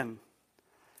 Verse 10.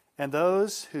 And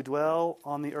those who dwell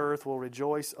on the earth will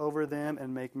rejoice over them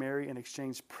and make merry and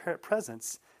exchange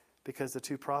presents, because the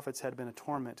 2 prophets had been a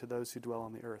torment to those who dwell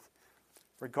on the earth.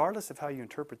 Regardless of how you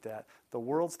interpret that, the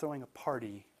world's throwing a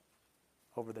party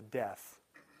over the death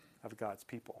of God's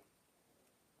people.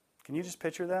 Can you just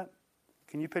picture that?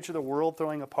 Can you picture the world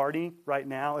throwing a party right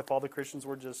now if all the Christians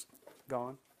were just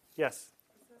gone? Yes?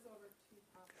 It says over 2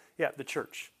 prophets. Yeah, the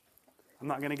church. I'm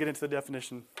not going to get into the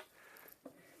definition.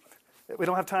 We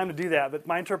don't have time to do that, but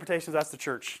my interpretation is that's the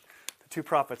church. The 2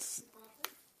 prophets.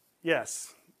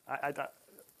 Yes.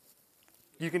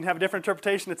 You can have a different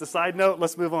interpretation. It's a side note.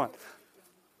 Let's move on.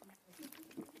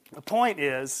 The point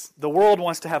is, the world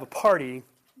wants to have a party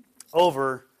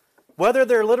over, whether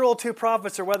they're literal 2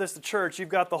 prophets or whether it's the church, you've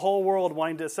got the whole world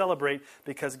wanting to celebrate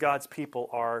because God's people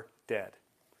are dead.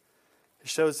 It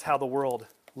shows how the world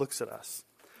looks at us.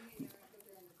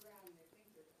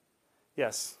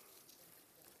 Yes.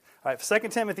 All right, 2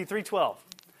 Timothy 3:12.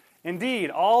 Indeed,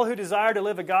 all who desire to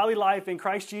live a godly life in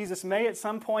Christ Jesus may at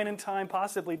some point in time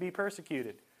possibly be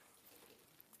persecuted.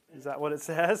 Is that what it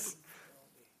says?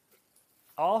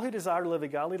 All who desire to live a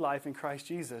godly life in Christ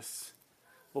Jesus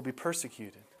will be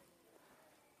persecuted.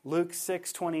 Luke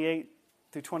 6:28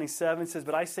 through 27 says,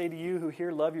 But I say to you who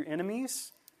hear, love your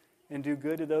enemies and do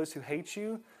good to those who hate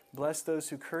you. Bless those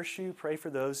who curse you. Pray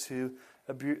for those who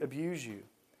abuse you.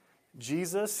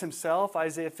 Jesus himself,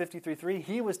 Isaiah 53:3,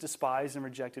 he was despised and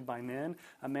rejected by men,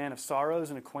 a man of sorrows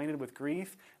and acquainted with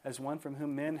grief. As one from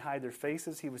whom men hide their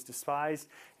faces, he was despised,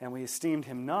 and we esteemed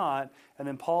him not. And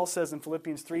then Paul says in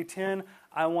Philippians 3:10,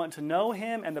 I want to know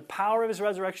him and the power of his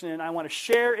resurrection, and I want to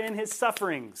share in his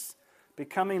sufferings,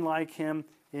 becoming like him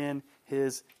in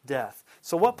his death.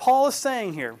 So what Paul is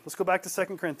saying here, let's go back to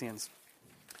 2 Corinthians.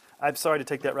 I'm sorry to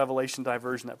take that Revelation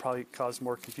diversion. That probably caused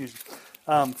more confusion.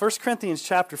 1 Corinthians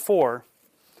chapter 4,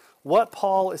 what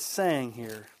Paul is saying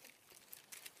here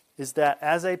is that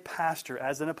as a pastor,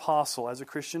 as an apostle, as a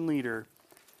Christian leader,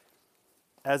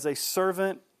 as a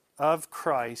servant of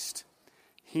Christ,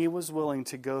 he was willing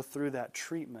to go through that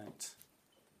treatment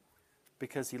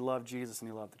because he loved Jesus and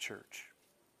he loved the church.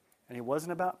 And it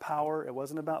wasn't about power, it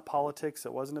wasn't about politics,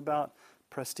 it wasn't about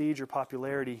prestige or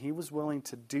popularity. He was willing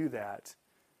to do that,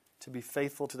 to be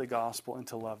faithful to the gospel and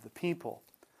to love the people.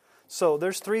 So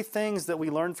there's 3 things that we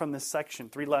learn from this section,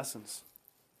 3 lessons.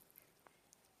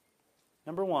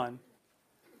 Number 1,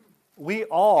 we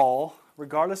all,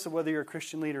 regardless of whether you're a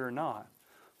Christian leader or not,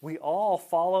 we all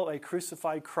follow a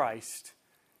crucified Christ,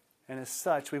 and as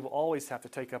such, we will always have to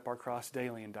take up our cross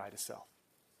daily and die to self.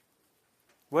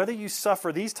 Whether you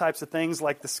suffer these types of things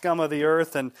like the scum of the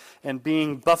earth and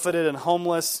being buffeted and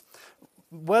homeless,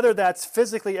 whether that's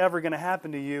physically ever going to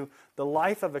happen to you, the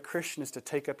life of a Christian is to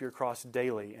take up your cross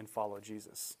daily and follow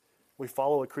Jesus. We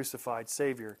follow a crucified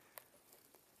Savior.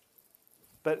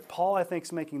 But Paul, I think,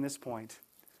 is making this point.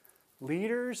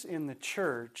 Leaders in the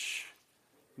church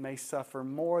may suffer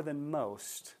more than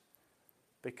most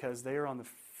because they are on the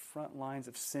front lines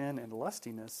of sin and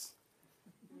lustiness.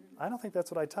 I don't think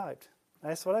that's what I typed.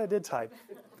 That's what I did type.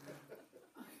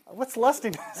 What's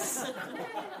lustiness?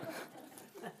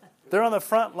 They're on the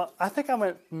front line. I think I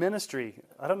went ministry.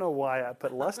 I don't know why I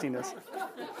put lustiness.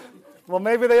 Well,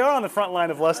 maybe they are on the front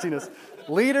line of lustiness.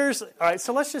 Leaders, all right,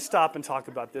 so let's just stop and talk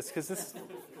about this because this,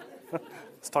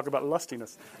 let's talk about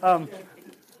lustiness.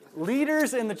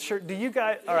 Leaders in the church, do you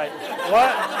guys, all right,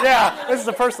 what? Yeah, this is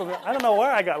a personal, I don't know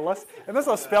where I got lust. And those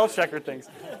are spell checker things.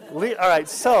 All right,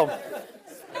 so,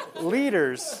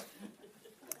 leaders,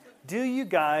 do you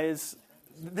guys,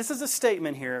 this is a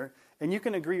statement here, and you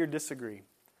can agree or disagree.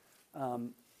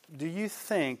 Do you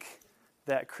think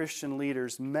that Christian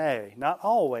leaders may, not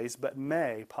always, but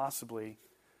may possibly,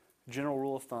 general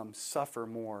rule of thumb, suffer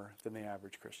more than the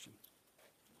average Christian?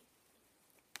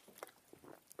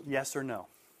 Yes or no?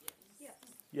 Yes.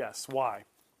 Yes. Why?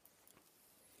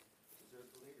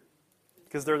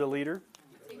 Because they're the leader?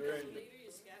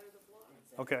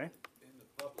 Okay. In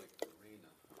the public arena.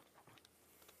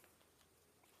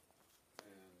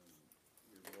 And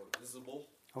you're more visible.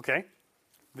 Okay.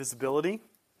 Visibility.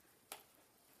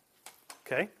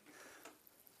 Okay.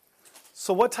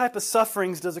 So what type of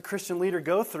sufferings does a Christian leader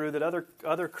go through that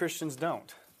other Christians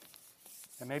don't?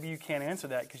 And maybe you can't answer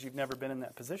that because you've never been in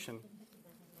that position.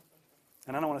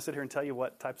 And I don't want to sit here and tell you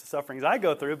what types of sufferings I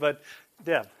go through, but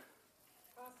Deb.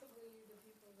 Possibly the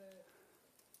people that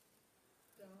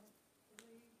don't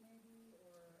believe, maybe,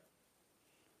 or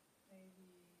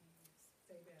maybe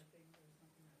say bad things or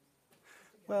something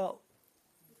else. Well,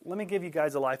 let me give you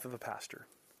guys a life of a pastor.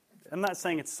 I'm not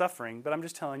saying it's suffering, but I'm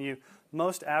just telling you,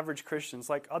 most average Christians,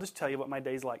 like, I'll just tell you what my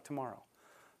day's like tomorrow.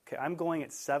 Okay, I'm going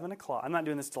at 7 o'clock. I'm not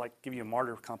doing this to like give you a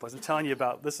martyr complex. I'm telling you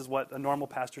about this is what a normal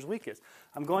pastor's week is.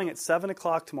 I'm going at 7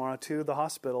 o'clock tomorrow to the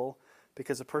hospital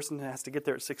because a person has to get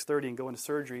there at 6:30 and go into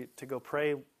surgery to go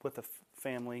pray with the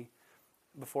family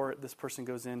before this person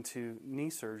goes into knee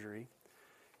surgery.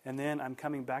 And then I'm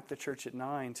coming back to church at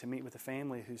 9 to meet with a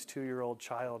family whose 2-year-old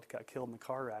child got killed in the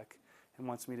car wreck and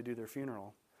wants me to do their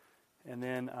funeral. And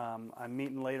then I'm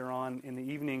meeting later on in the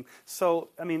evening. So,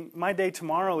 I mean, my day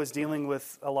tomorrow is dealing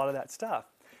with a lot of that stuff.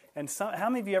 And how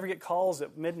many of you ever get calls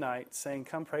at midnight saying,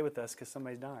 come pray with us because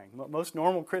somebody's dying? Most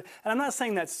normal Christians. And I'm not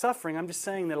saying that's suffering. I'm just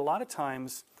saying that a lot of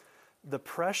times the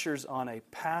pressures on a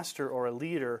pastor or a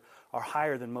leader are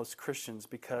higher than most Christians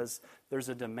because there's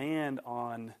a demand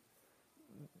on,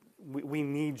 we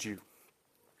need you.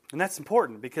 And that's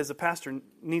important because the pastor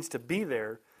needs to be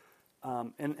there.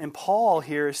 And Paul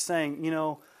here is saying, you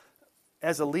know,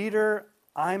 as a leader,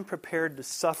 I'm prepared to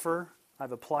suffer.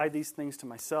 I've applied these things to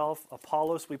myself.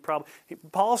 Apollos and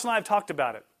I have talked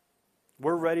about it.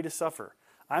 We're ready to suffer.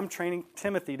 I'm training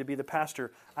Timothy to be the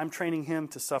pastor. I'm training him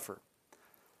to suffer.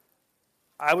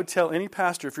 I would tell any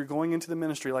pastor, if you're going into the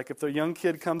ministry, like if the young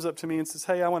kid comes up to me and says,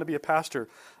 hey, I want to be a pastor,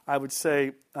 I would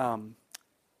say,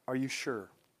 are you sure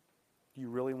you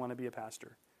really want to be a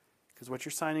pastor? Because what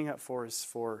you're signing up for is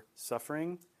for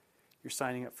suffering, you're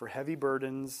signing up for heavy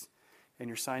burdens, and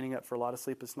you're signing up for a lot of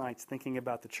sleepless nights thinking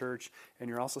about the church, and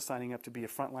you're also signing up to be a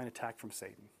frontline attack from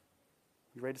Satan.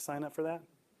 You ready to sign up for that?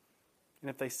 And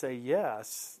if they say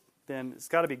yes, then it's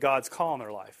got to be God's call in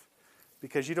their life.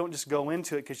 Because you don't just go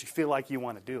into it because you feel like you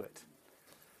want to do it.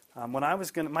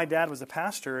 My dad was a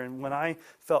pastor, and when I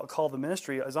felt called to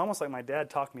ministry, it was almost like my dad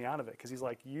talked me out of it because he's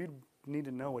like, you need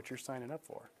to know what you're signing up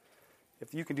for.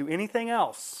 If you can do anything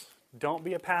else, don't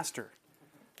be a pastor.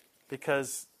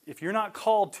 Because if you're not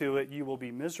called to it, you will be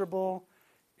miserable,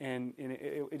 and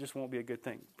it just won't be a good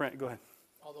thing. Brent, go ahead.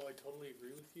 Although I totally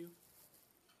agree with you,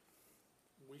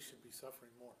 we should be suffering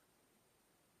more.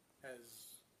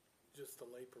 As just the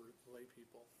lay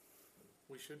people,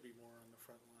 we should be more on the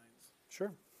front lines.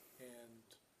 Sure. And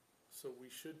so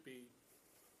we should be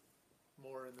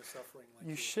more in the suffering. Like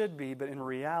you should be, but in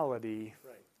reality...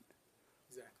 Right.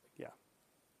 Exactly. Yeah.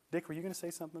 Dick, were you going to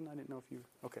say something? I didn't know if you...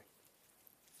 Okay.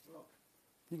 Well,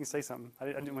 you can say something.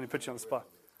 I didn't want to put you on the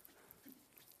spot.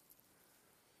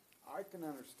 I can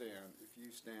understand if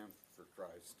you stand for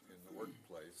Christ in the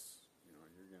workplace, you know,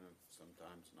 you're going to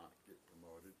sometimes not get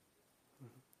promoted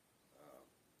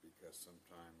because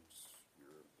sometimes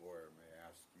your employer may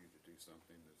ask you to do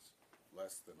something that's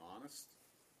less than honest,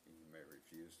 and you may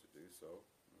refuse to do so.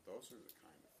 Those are the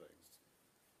kind of things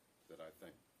that I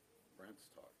think Brent's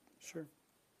talking about. Sure.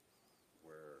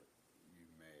 Where you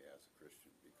may, as a Christian,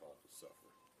 be called to suffer.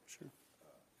 Sure.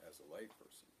 As a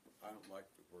layperson. I don't like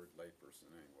the word layperson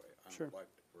anyway. I Sure. don't like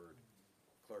the word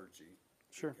clergy.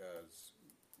 Sure. Because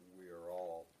we are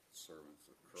all servants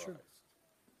of Christ. Sure.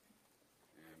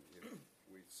 And if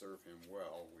we serve him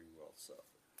well, we will suffer.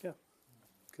 Yeah.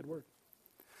 Good word.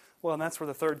 Well, and that's where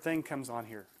the third thing comes on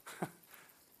here.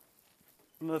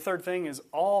 And the third thing is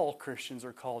all Christians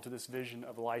are called to this vision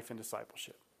of life and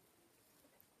discipleship.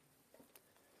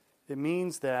 It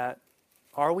means that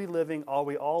are we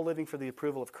all living for the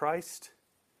approval of Christ,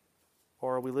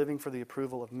 or are we living for the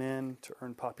approval of men to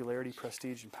earn popularity,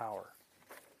 prestige, and power?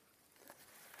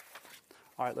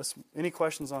 All right, any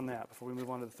questions on that before we move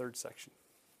on to the third section?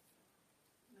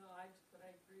 No, but I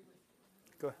agree with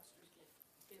you. Go ahead.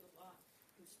 Pastors get a lot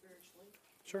spiritually.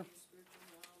 Sure. They're spiritually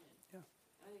well, and Yeah.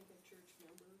 I think they're church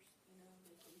members,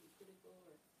 they can be critical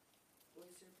or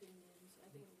voice their opinions. I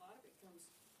think a lot of it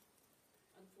comes,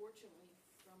 unfortunately,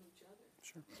 from each other.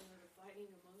 Sure. The fighting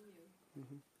among you.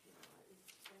 Mm-hmm.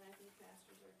 And I think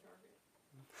pastors are a target.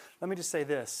 Let me just say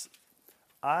this.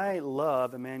 I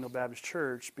love Emmanuel Baptist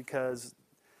Church because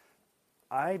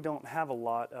I don't have a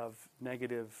lot of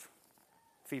negative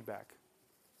feedback.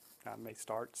 I may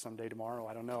start someday tomorrow.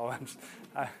 I don't know.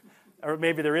 Or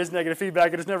maybe there is negative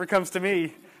feedback. It just never comes to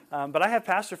me. But I have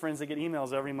pastor friends that get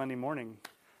emails every Monday morning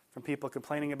from people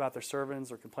complaining about their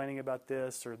sermons or complaining about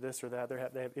this or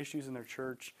that. They have issues in their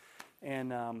church.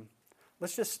 And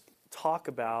let's just talk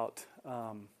about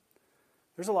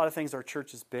there's a lot of things our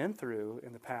church has been through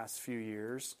in the past few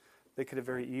years that could have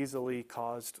very easily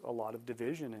caused a lot of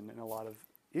division and a lot of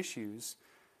issues.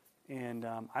 And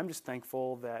I'm just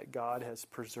thankful that God has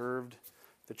preserved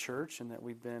the church and that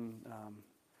we've been...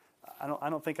 I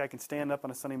don't think I can stand up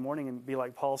on a Sunday morning and be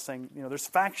like Paul saying, there's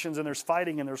factions and there's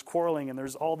fighting and there's quarreling and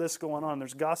there's all this going on,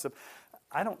 there's gossip.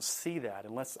 I don't see that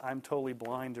unless I'm totally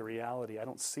blind to reality. I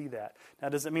don't see that. Now,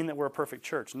 does it mean that we're a perfect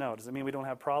church? No. Does it mean we don't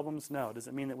have problems? No. Does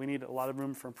it mean that we need a lot of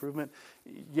room for improvement?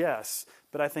 Yes.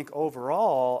 But I think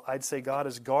overall, I'd say God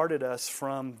has guarded us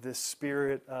from this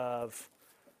spirit of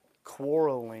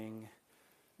quarreling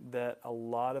that a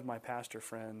lot of my pastor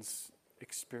friends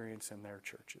experience in their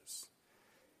churches.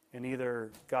 And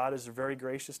either God is very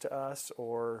gracious to us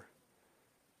or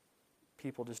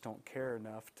people just don't care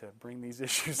enough to bring these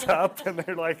issues up. And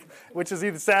they're like, which is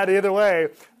either sad either way.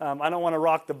 I don't want to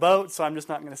rock the boat, so I'm just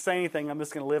not going to say anything. I'm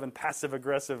just going to live in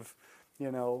passive-aggressive,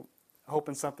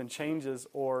 hoping something changes.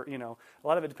 Or, a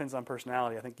lot of it depends on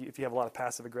personality. I think if you have a lot of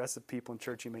passive-aggressive people in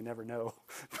church, you may never know.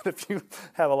 But if you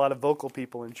have a lot of vocal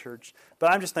people in church.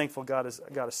 But I'm just thankful God has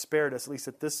spared us, at least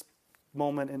at this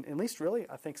moment, and at least really,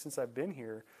 I think since I've been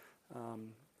here.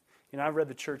 I've read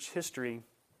the church history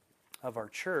of our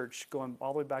church going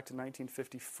all the way back to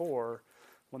 1954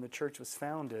 when the church was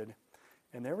founded.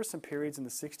 And there were some periods in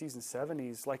the 60s and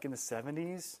 70s, like in the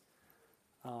 70s,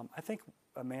 I think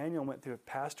Emmanuel went through a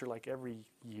pastor like every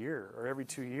year or every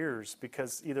 2 years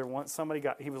because either one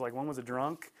was a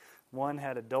drunk, one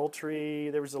had adultery,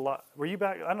 there was a lot. Were you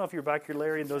back? I don't know if you were back here,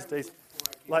 Larry, in those days,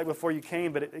 like before you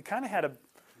came, but it kind of had a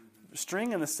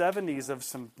string in the 70s of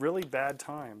some really bad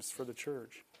times for the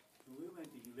church. We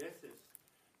went to Ulysses,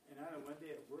 and I don't know, one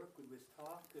day at work we was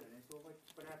talking, and I said, what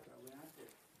happened? I went out there.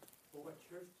 Well, what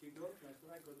church do you go to? I said,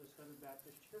 I go to the Southern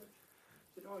Baptist Church. I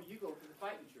said, oh, you go to the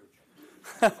fighting church.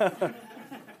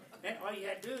 And all you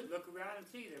had to do is look around and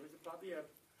see. There was probably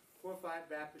 4 or 5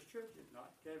 Baptist churches,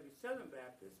 not every Southern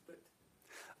Baptist, but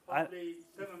probably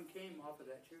some of them came off of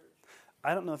that church.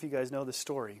 I don't know if you guys know this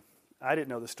story. I didn't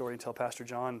know the story until Pastor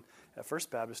John at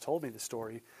First Baptist told me the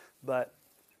story. But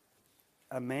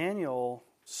Emmanuel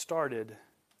started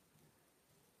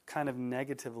kind of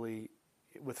negatively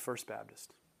with First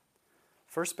Baptist.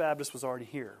 First Baptist was already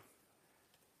here.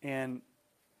 And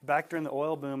back during the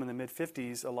oil boom in the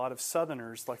mid-50s, a lot of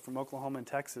Southerners, like from Oklahoma and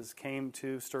Texas, came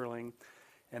to Sterling,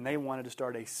 and they wanted to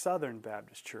start a Southern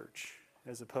Baptist church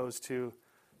as opposed to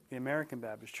the American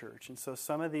Baptist Church. And so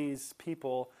some of these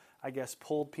people, I guess,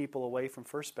 pulled people away from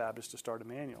First Baptist to start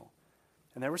Emmanuel.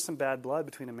 And there was some bad blood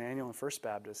between Emmanuel and First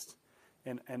Baptist.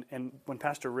 And when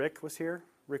Pastor Rick was here,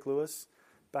 Rick Lewis,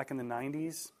 back in the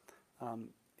 90s,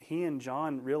 he and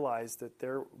John realized that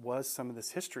there was some of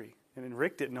this history. And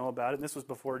Rick didn't know about it, and this was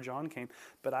before John came.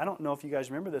 But I don't know if you guys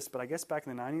remember this, but I guess back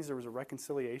in the 90s there was a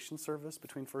reconciliation service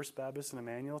between First Baptist and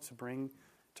Emmanuel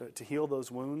to heal those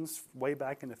wounds way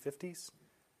back in the 50s.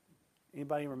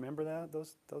 Anybody remember that?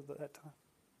 That time?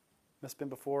 Must have been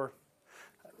before.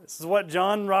 This is what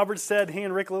John Roberts said he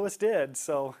and Rick Lewis did.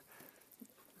 So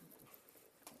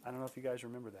I don't know if you guys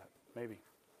remember that. Maybe.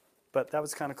 But that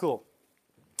was kind of cool.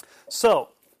 So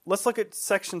let's look at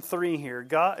section 3 here.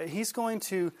 He's going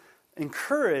to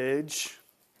encourage,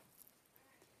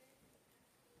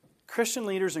 Christian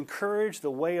leaders encourage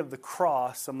the way of the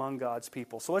cross among God's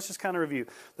people. So let's just kind of review.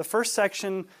 The first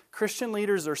section, Christian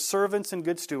leaders are servants and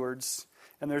good stewards.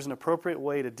 And there's an appropriate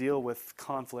way to deal with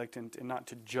conflict and not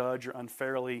to judge or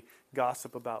unfairly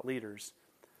gossip about leaders.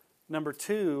 Number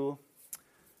 2,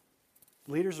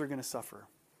 leaders are going to suffer.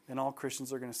 And all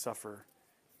Christians are going to suffer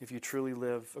if you truly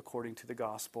live according to the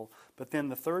gospel. But then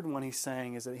the third one he's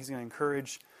saying is that he's going to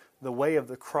encourage the way of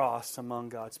the cross among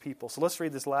God's people. So let's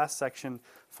read this last section,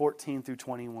 14 through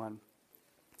 21.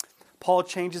 Paul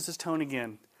changes his tone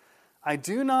again. I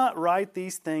do not write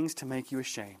these things to make you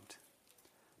ashamed,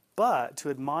 but to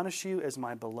admonish you as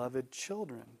my beloved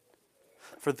children.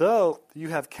 For though you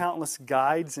have countless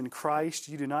guides in Christ,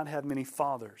 you do not have many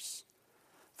fathers.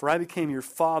 For I became your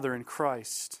father in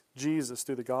Christ Jesus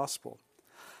through the gospel.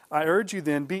 I urge you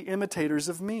then, be imitators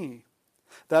of me.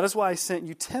 That is why I sent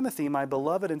you Timothy, my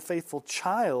beloved and faithful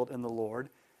child in the Lord,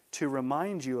 to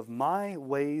remind you of my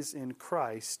ways in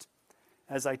Christ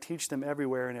as I teach them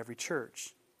everywhere in every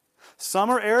church. Some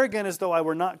are arrogant as though I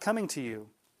were not coming to you.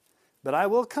 But I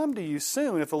will come to you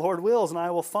soon, if the Lord wills, and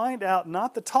I will find out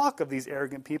not the talk of these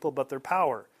arrogant people, but their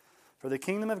power. For the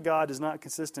kingdom of God does not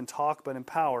consist in talk, but in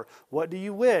power. What do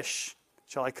you wish?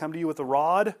 Shall I come to you with a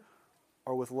rod,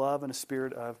 or with love and a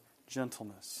spirit of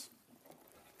gentleness?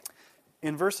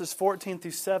 In verses 14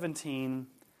 through 17,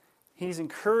 he's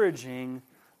encouraging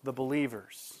the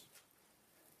believers.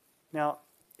 Now,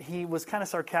 he was kind of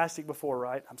sarcastic before,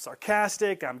 right? I'm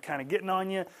sarcastic, I'm kind of getting on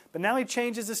you. But now he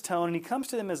changes his tone and he comes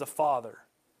to them as a father.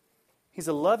 He's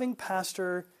a loving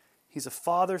pastor. He's a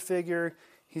father figure.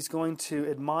 He's going to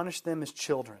admonish them as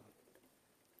children.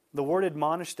 The word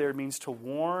admonish there means to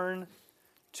warn,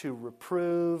 to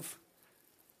reprove,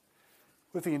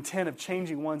 with the intent of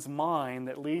changing one's mind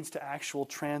that leads to actual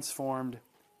transformed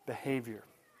behavior.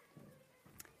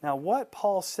 Now, what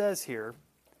Paul says here,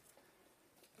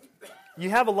 you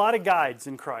have a lot of guides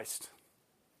in Christ.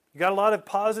 You got a lot of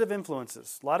positive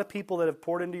influences, a lot of people that have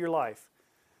poured into your life,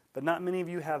 but not many of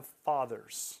you have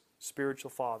fathers,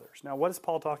 spiritual fathers. Now, what is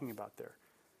Paul talking about there?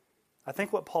 I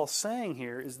think what Paul's saying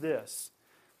here is this.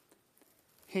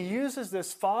 He uses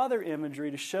this father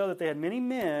imagery to show that they had many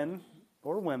men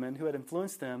or women who had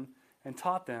influenced them and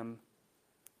taught them,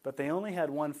 but they only had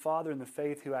one father in the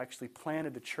faith who actually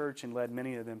planted the church and led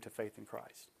many of them to faith in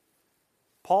Christ.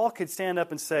 Paul could stand up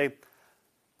and say,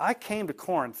 I came to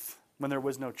Corinth when there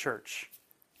was no church.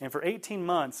 And for 18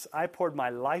 months, I poured my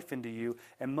life into you.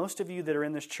 And most of you that are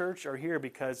in this church are here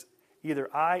because either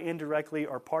I indirectly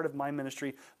or part of my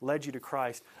ministry led you to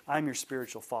Christ. I'm your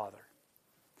spiritual father.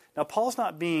 Now, Paul's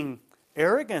not being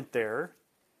arrogant there.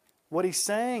 What he's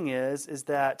saying is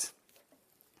that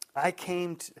I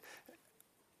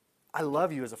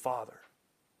love you as a father.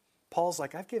 Paul's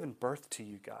like, I've given birth to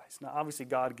you guys. Now, obviously,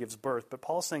 God gives birth, but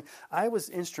Paul's saying, I was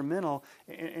instrumental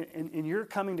in your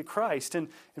coming to Christ. And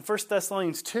in 1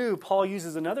 Thessalonians 2, Paul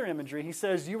uses another imagery. He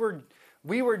says,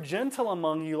 we were gentle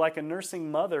among you like a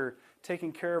nursing mother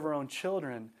taking care of her own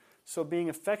children. So being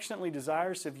affectionately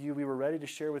desirous of you, we were ready to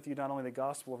share with you not only the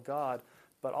gospel of God,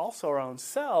 but also our own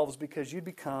selves, because you'd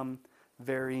become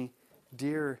very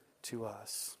dear to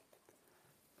us.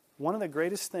 One of the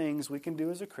greatest things we can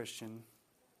do as a Christian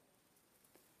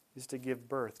is to give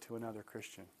birth to another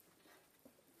Christian.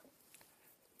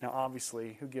 Now,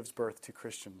 obviously, who gives birth to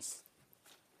Christians?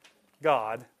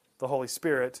 God, the Holy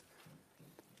Spirit.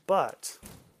 But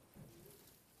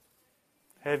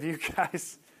there's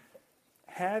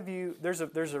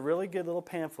a really good little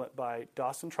pamphlet by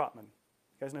Dawson Trotman.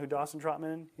 You guys know who Dawson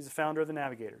Trotman is? He's the founder of the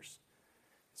Navigators.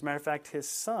 As a matter of fact, his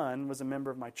son was a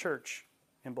member of my church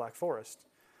in Black Forest.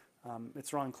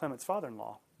 It's Ron Clement's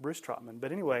father-in-law, Bruce Trotman.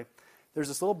 But anyway, there's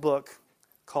this little book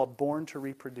called Born to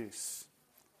Reproduce.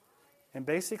 And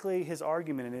basically his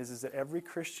argument is that every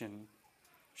Christian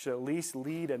should at least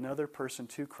lead another person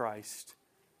to Christ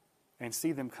and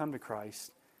see them come to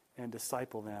Christ and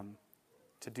disciple them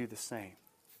to do the same.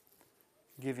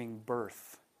 Giving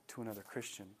birth to another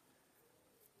Christian.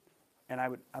 And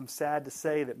I'm sad to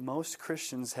say that most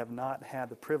Christians have not had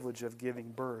the privilege of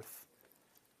giving birth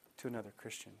to another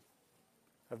Christian.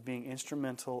 Of being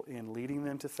instrumental in leading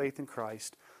them to faith in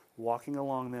Christ, walking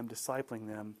along them, discipling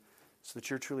them, so that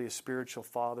you're truly a spiritual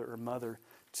father or mother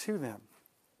to them.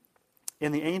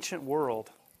 In the ancient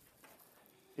world,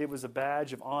 it was a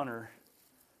badge of honor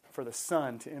for the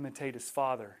son to imitate his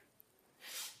father.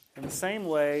 In the same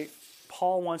way,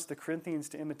 Paul wants the Corinthians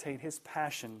to imitate his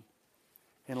passion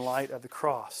in light of the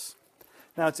cross.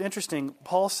 Now it's interesting,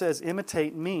 Paul says,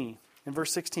 imitate me. In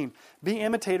verse 16, be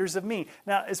imitators of me.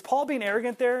 Now, is Paul being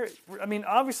arrogant there? I mean,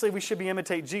 obviously we should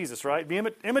imitate Jesus, right?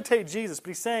 Imitate Jesus, but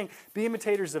he's saying, be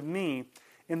imitators of me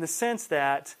in the sense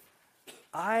that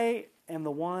I am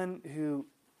the one who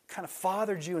kind of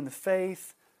fathered you in the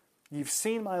faith. You've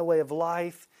seen my way of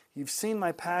life. You've seen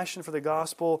my passion for the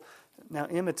gospel. Now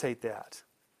imitate that.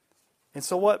 And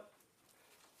so let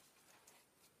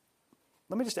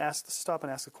me just stop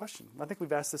and ask a question. I think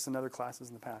we've asked this in other classes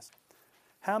in the past.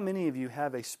 How many of you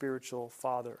have a spiritual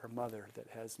father or mother that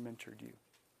has mentored you?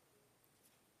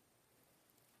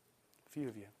 A few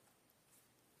of you.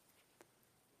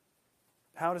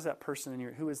 Who is that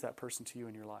person to you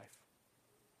in your life?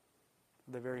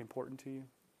 Are they very important to you?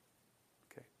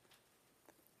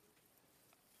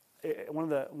 Okay.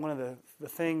 One of the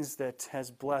things that has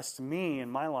blessed me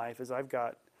in my life is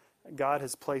God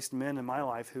has placed men in my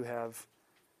life who have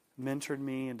mentored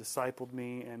me and discipled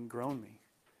me and grown me.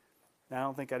 Now, I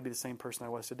don't think I'd be the same person I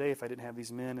was today if I didn't have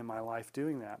these men in my life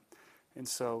doing that. And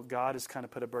so God has kind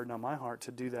of put a burden on my heart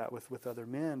to do that with other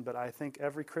men. But I think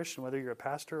every Christian, whether you're a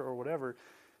pastor or whatever,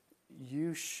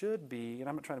 you should be, and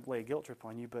I'm not trying to lay a guilt trip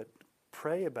on you, but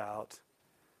pray about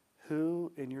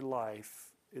who in your life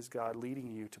is God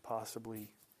leading you to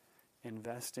possibly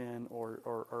invest in or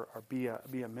be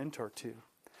a mentor to.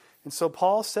 And so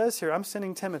Paul says here, I'm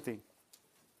sending Timothy,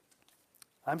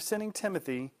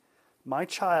 my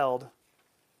child,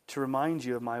 to remind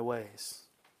you of my ways.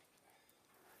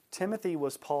 Timothy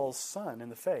was Paul's son in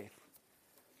the faith.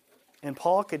 And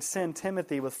Paul could send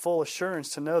Timothy with full assurance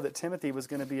to know that Timothy was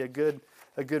going to be a good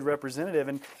a good representative.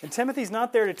 And Timothy's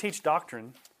not there to teach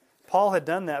doctrine. Paul had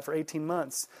done that for 18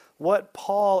 months. What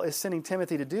Paul is sending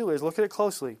Timothy to do is, look at it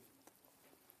closely.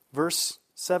 Verse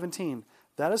 17.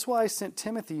 That is why I sent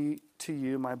Timothy to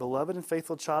you, my beloved and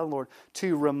faithful child of the Lord,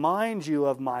 to remind you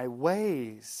of my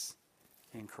ways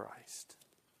in Christ.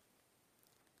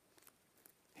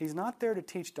 He's not there to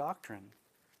teach doctrine.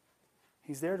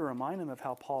 He's there to remind him of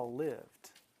how Paul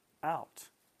lived out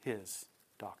his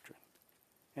doctrine.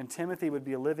 And Timothy would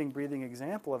be a living, breathing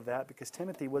example of that because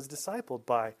Timothy was discipled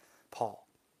by Paul.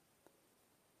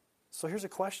 So here's a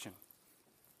question.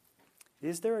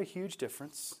 Is there a huge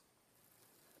difference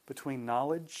between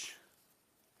knowledge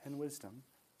and wisdom?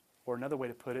 Or another way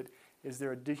to put it, is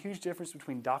there a huge difference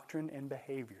between doctrine and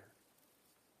behavior?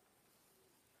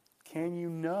 Can you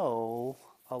know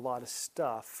a lot of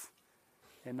stuff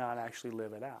and not actually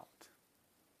live it out?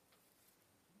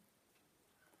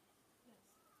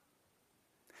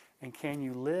 And can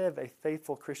you live a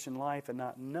faithful Christian life and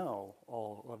not know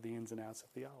all of the ins and outs of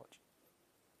theology?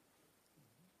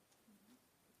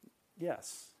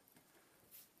 Yes.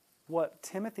 What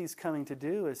Timothy's coming to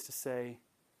do is to say,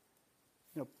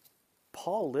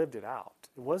 Paul lived it out.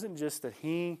 It wasn't just that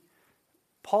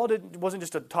wasn't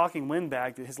just a talking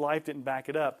windbag, that his life didn't back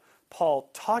it up. Paul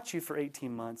taught you for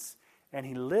 18 months, and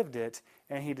he lived it,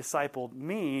 and he discipled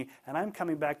me, and I'm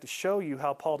coming back to show you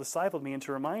how Paul discipled me and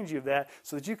to remind you of that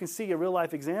so that you can see a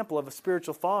real-life example of a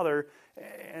spiritual father,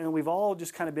 and we've all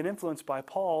just kind of been influenced by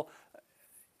Paul.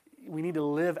 We need to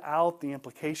live out the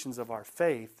implications of our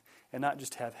faith and not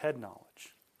just have head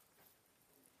knowledge.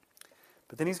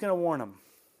 But then he's going to warn them.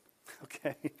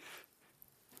 Okay?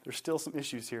 There's still some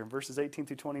issues here in verses 18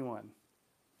 through 21.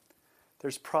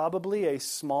 There's probably a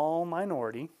small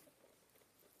minority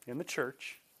in the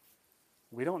church.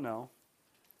 We don't know.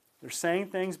 They're saying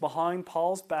things behind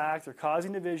Paul's back. They're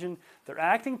causing division. They're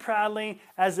acting proudly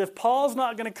as if Paul's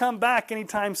not going to come back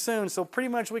anytime soon. So pretty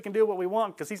much we can do what we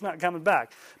want because he's not coming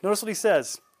back. Notice what he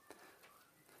says.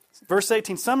 Verse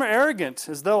 18, some are arrogant,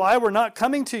 as though I were not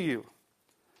coming to you.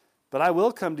 But I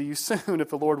will come to you soon if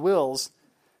the Lord wills,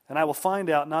 and I will find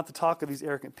out not the talk of these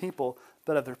arrogant people,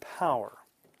 but of their power.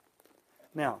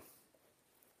 Now,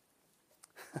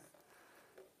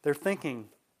 they're thinking,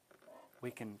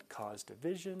 we can cause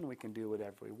division, we can do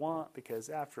whatever we want, because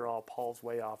after all, Paul's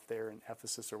way off there in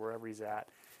Ephesus or wherever he's at.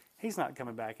 He's not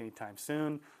coming back anytime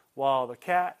soon. While the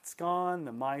cat's gone,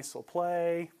 the mice will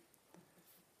play.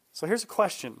 So here's a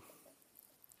question.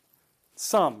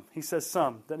 Some, he says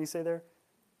some, doesn't he say there?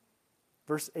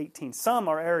 Verse 18, some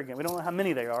are arrogant. We don't know how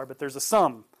many they are, but there's a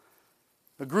some,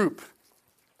 a group.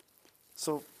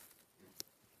 So,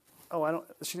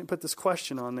 she didn't put this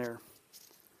question on there.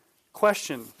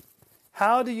 Question,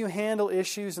 how do you handle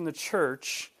issues in the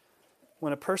church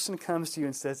when a person comes to you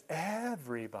and says,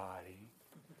 everybody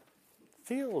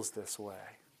feels this way?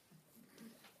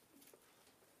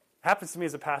 Happens to me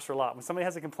as a pastor a lot. When somebody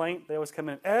has a complaint, they always come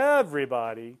in,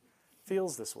 everybody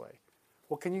feels this way.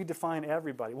 Well, can you define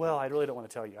everybody? Well, I really don't want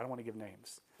to tell you. I don't want to give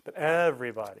names. But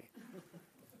everybody.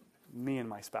 Me and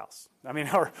my spouse.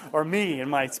 Or me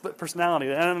and my split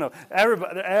personality. I don't know.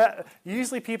 Everybody.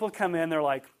 Usually people come in, they're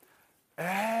like,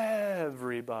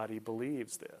 everybody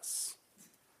believes this.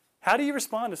 How do you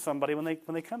respond to somebody when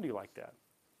they come to you like that?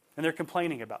 And they're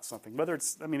complaining about something. Whether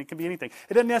it's, it can be anything.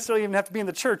 It doesn't necessarily even have to be in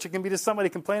the church. It can be just somebody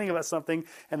complaining about something,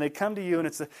 and they come to you,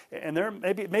 and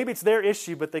maybe it's their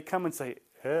issue, but they come and say,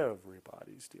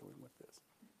 everybody's dealing with this.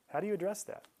 How do you address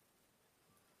that?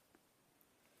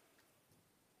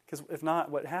 Because if not,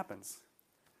 what happens?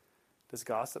 Does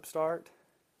gossip start?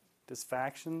 Does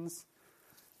factions?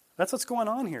 That's what's going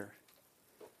on here.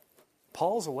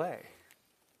 Paul's away.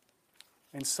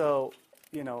 And so,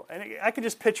 and I can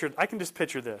just picture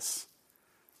this.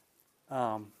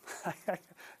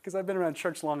 Because I've been around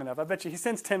church long enough. I bet you he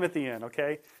sends Timothy in,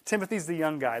 okay? Timothy's the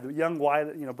young guy, the young,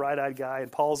 bright-eyed guy, and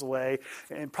Paul's away.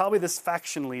 And probably this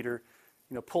faction leader,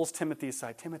 pulls Timothy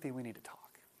aside. Timothy, we need to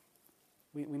talk.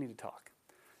 We need to talk.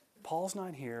 Paul's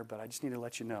not here, but I just need to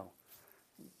let you know.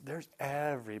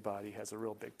 Everybody has a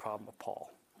real big problem with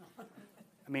Paul.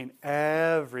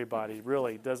 Everybody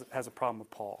really has a problem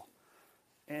with Paul.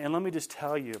 And let me just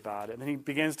tell you about it. And then he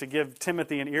begins to give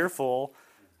Timothy an earful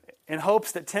in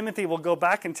hopes that Timothy will go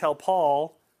back and tell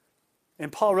Paul.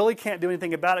 And Paul really can't do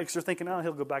anything about it because they're thinking,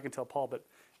 he'll go back and tell Paul. But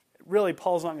really,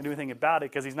 Paul's not going to do anything about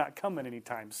it because he's not coming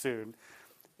anytime soon.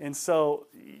 And so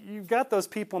you've got those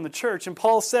people in the church. And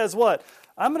Paul says what?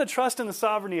 I'm going to trust in the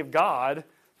sovereignty of God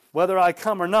whether I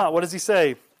come or not. What does he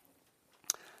say?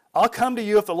 I'll come to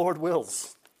you if the Lord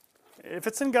wills. If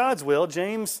it's in God's will,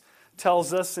 James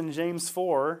tells us in James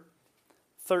 4:13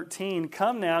 13,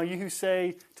 "Come now, you who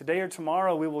say, today or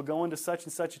tomorrow we will go into such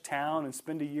and such a town and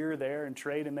spend a year there and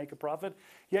trade and make a profit.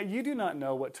 Yet you do not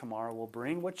know what tomorrow will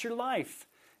bring. What's your life?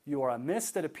 You are a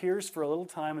mist that appears for a little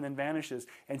time and then vanishes.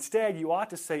 Instead, you ought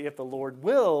to say, if the Lord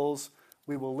wills,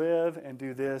 we will live and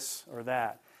do this or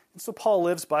that." And so Paul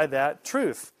lives by that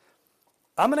truth.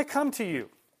 I'm going to come to you.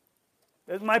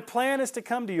 My plan is to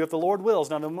come to you if the Lord wills.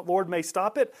 Now, the Lord may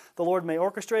stop it. The Lord may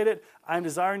orchestrate it. I'm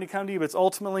desiring to come to you, but it's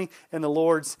ultimately in the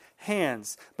Lord's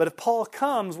hands. But if Paul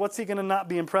comes, what's he going to not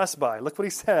be impressed by? Look what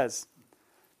he says.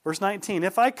 Verse 19,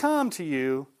 "If I come to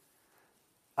you,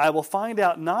 I will find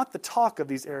out not the talk of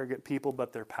these arrogant people,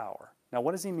 but their power." Now,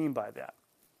 what does he mean by that?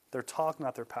 Their talk,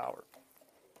 not their power.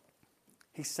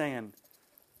 He's saying,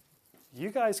 you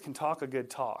guys can talk a good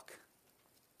talk.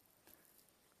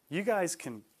 You guys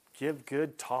can give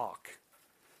good talk.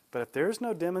 But if there's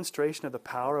no demonstration of the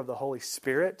power of the Holy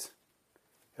Spirit,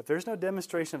 if there's no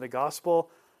demonstration of the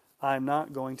gospel, I'm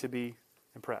not going to be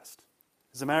impressed.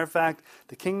 As a matter of fact,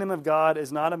 the kingdom of God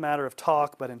is not a matter of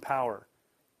talk, but in power.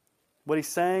 What he's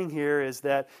saying here is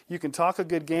that you can talk a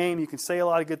good game, you can say a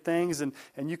lot of good things, and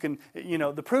you can,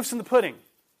 the proof's in the pudding.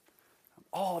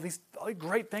 All these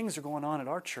great things are going on at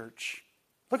our church.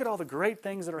 Look at all the great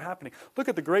things that are happening.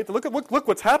 Look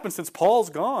what's happened since Paul's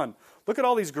gone. Look at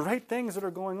all these great things that are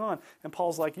going on. And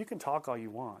Paul's like, you can talk all you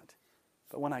want,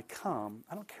 but when I come,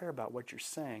 I don't care about what you're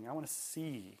saying. I want to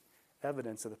see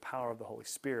evidence of the power of the Holy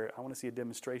Spirit. I want to see a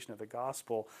demonstration of the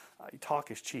gospel.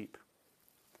 Talk is cheap.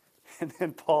 And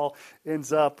then Paul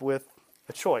ends up with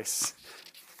a choice.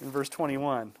 In verse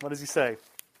 21, what does he say?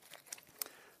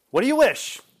 "What do you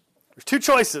wish?" There's two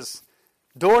choices.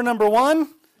 Door number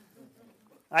one,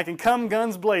 I can come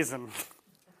guns blazing.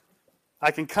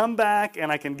 I can come back and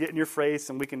I can get in your face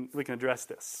and we can address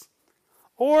this.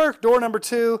 Or door number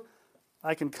two,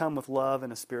 I can come with love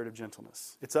and a spirit of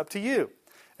gentleness. It's up to you.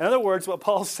 In other words, what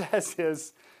Paul says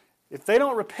is, if they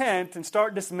don't repent and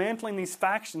start dismantling these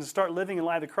factions and start living in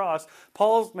light of the cross,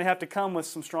 Paul may have to come with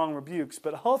some strong rebukes,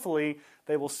 but hopefully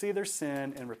they will see their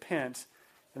sin and repent,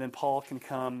 and then Paul can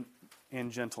come in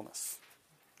gentleness.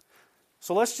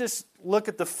 So let's just look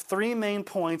at the three main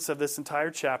points of this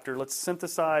entire chapter. Let's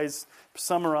synthesize,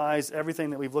 summarize everything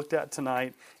that we've looked at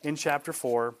tonight in chapter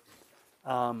 4.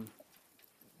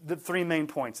 The three main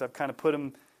points, I've kind of put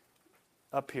them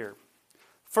up here.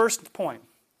 First point,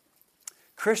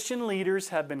 Christian leaders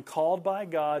have been called by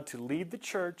God to lead the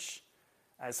church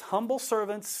as humble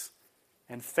servants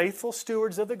and faithful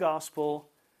stewards of the gospel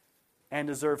and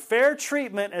deserve fair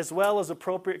treatment as well as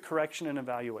appropriate correction and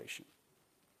evaluation.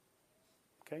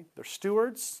 Okay? They're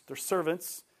stewards, they're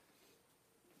servants.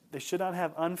 They should not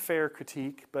have unfair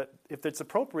critique, but if it's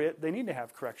appropriate, they need to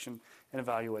have correction and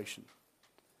evaluation.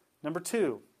 Number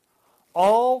 2,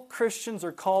 all Christians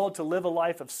are called to live a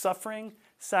life of suffering,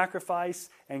 sacrifice,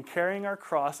 and carrying our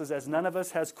crosses as none of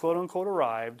us has quote-unquote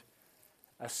arrived,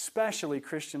 especially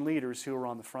Christian leaders who are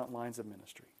on the front lines of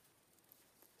ministry.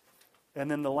 And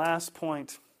then the last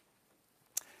point,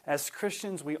 as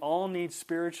Christians, we all need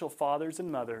spiritual fathers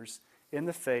and mothers in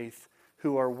the faith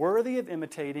who are worthy of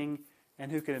imitating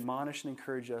and who can admonish and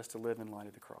encourage us to live in light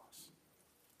of the cross.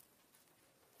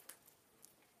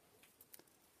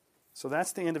 So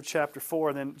that's the end of chapter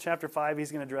 4. Then chapter 5,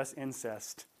 he's going to address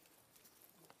incest.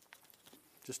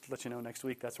 Just to let you know, next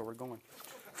week, that's where we're going.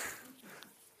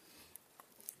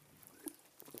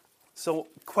 So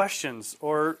questions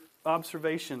or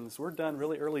observations. We're done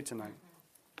really early tonight.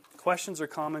 Questions or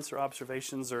comments or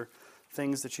observations or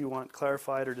things that you want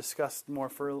clarified or discussed more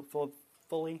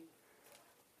fully?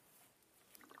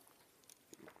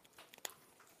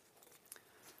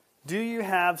 Do you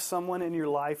have someone in your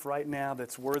life right now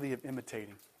that's worthy of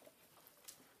imitating?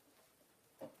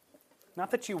 Not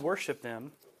that you worship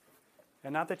them,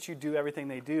 and not that you do everything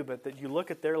they do, but that you look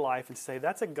at their life and say,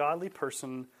 that's a godly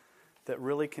person that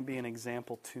really can be an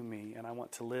example to me, and I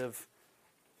want to live.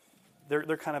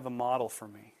 They're kind of a model for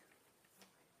me.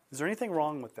 Is there anything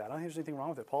wrong with that? I don't think there's anything wrong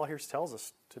with it. Paul here tells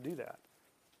us to do that.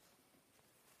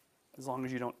 As long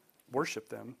as you don't worship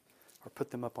them or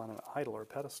put them up on an idol or a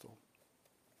pedestal.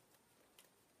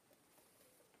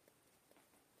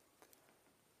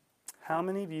 How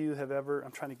many of you have ever,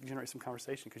 I'm trying to generate some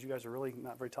conversation because you guys are really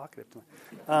not very talkative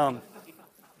tonight.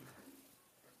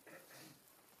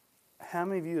 How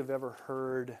many of you have ever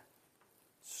heard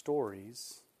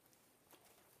stories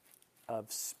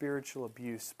of spiritual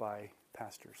abuse by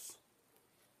pastors?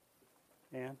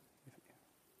 Ann?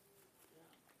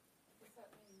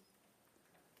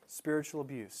 Spiritual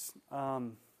abuse.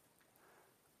 I'll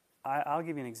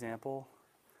give you an example.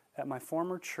 At my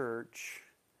former church,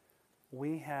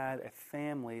 we had a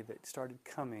family that started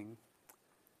coming,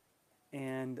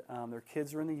 and their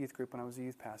kids were in the youth group when I was a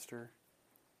youth pastor.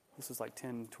 This was like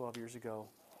 10, 12 years ago,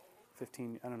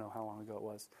 15, I don't know how long ago it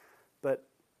was. But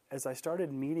as I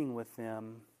started meeting with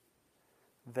them,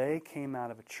 they came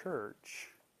out of a church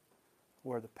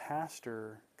where the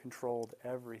pastor controlled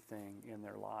everything in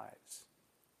their lives.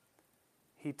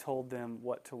 He told them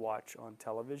what to watch on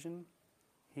television.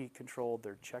 He controlled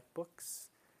their checkbooks.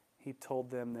 He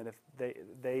told them that if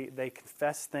they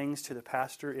confessed things to the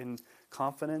pastor in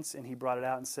confidence, and he brought it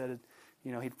out and said,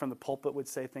 you know, he from the pulpit would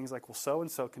say things like, well,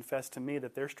 so-and-so confessed to me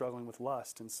that they're struggling with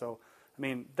lust. And so, I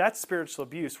mean, that's spiritual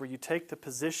abuse, where you take the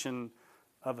position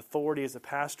of authority as a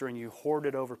pastor and you hoard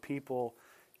it over people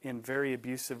in very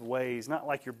abusive ways. Not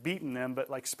like you're beating them, but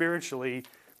like spiritually,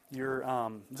 you're,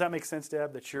 does that make sense,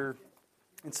 Deb? That you're,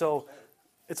 and so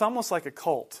it's almost like a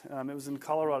cult. It was in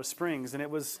Colorado Springs, and it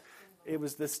was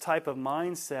this type of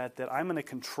mindset that I'm going to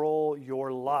control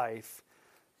your life.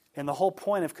 And the whole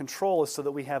point of control is so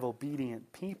that we have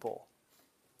obedient people.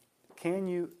 Can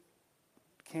you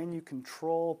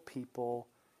control people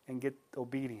and get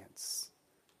obedience?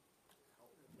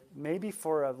 Maybe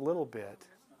for a little bit.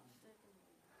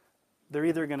 They're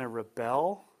either going to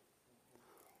rebel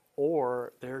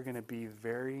or they're going to be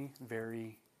very,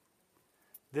 very...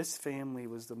 This family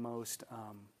was the most...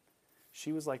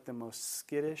 she was like the most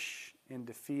skittish and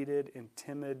defeated and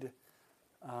timid,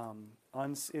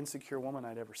 insecure woman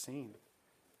I'd ever seen.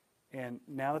 And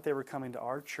now that they were coming to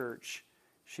our church,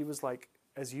 she was like,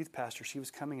 as youth pastor, she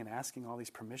was coming and asking all these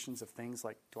permissions of things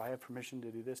like, do I have permission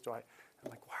to do this? I'm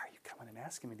like, why are you coming and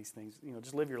asking me these things? You know,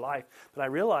 just live your life. But I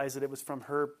realized that it was from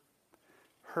her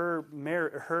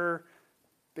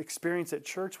experience at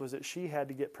church was that she had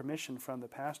to get permission from the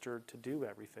pastor to do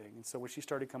everything. And so when she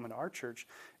started coming to our church,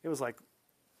 it was like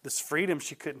this freedom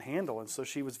she couldn't handle. And so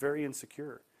she was very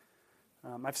insecure.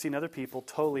 I've seen other people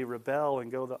totally rebel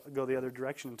and go the other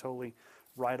direction and totally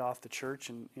write off the church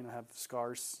and, you know, have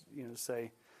scars, you know,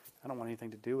 say, I don't want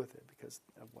anything to do with it because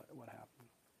of what happened.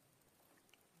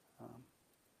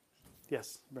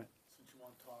 Yes, Brent. Since you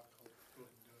want to talk, I'll go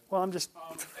ahead and do it. Well, I'm just...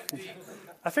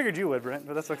 I figured you would, Brent,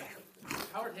 but that's okay.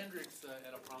 Howard Hendricks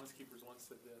at a Promise Keepers once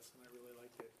said this, and I really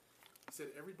liked it. He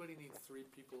said, everybody needs three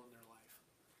people in their life.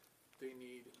 They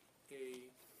need a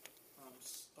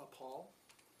Paul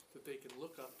that they can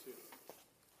look up to,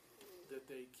 that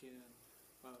they can,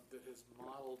 that has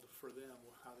modeled for them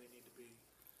how they need to be.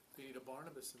 They need a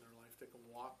Barnabas in their life that can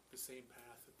walk the same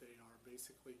path that they are,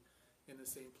 basically in the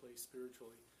same place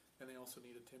spiritually. And they also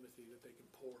need a Timothy that they can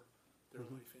pour their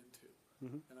life into.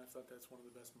 Mm-hmm. And I thought that's one of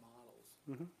the best models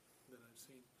that I've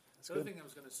seen. The other thing I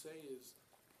was going to say is,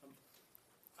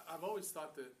 I've always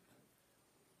thought that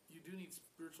you do need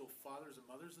spiritual fathers and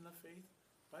mothers in the faith,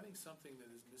 but I think something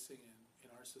that is missing in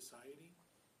our society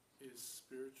is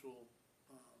spiritual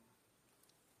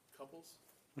couples.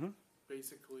 Mm-hmm.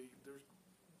 Basically, there's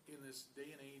in this day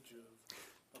and age of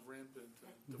rampant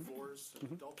divorce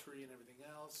and adultery and everything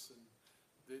else, and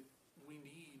that we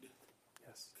need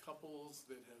couples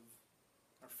that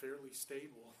are fairly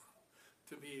stable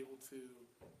to be able to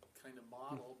kind of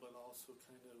model, but also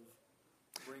kind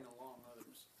of bring along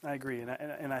others. I agree,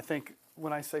 and I think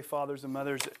when I say fathers and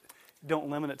mothers, don't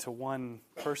limit it to one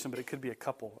person, but it could be a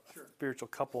couple, a spiritual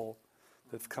couple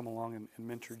that's come along and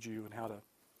mentored you in how to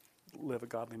live a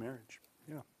godly marriage.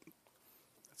 Yeah,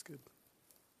 that's good.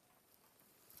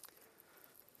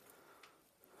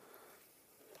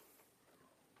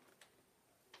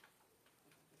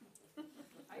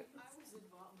 I was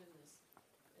involved in this.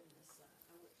 I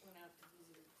went out to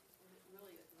visit.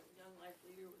 Really, a Young Life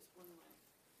Leader was one of my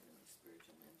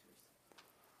spiritual mentors,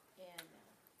 and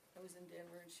I was in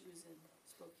Denver, and she was in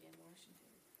Spokane,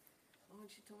 Washington. Oh,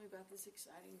 and she told me about this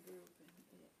exciting group, and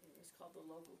it was called the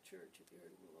Local Church. Have you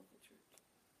heard of the Local Church?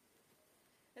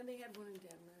 And they had one in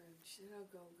Denver, and she said, "Oh,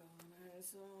 go." And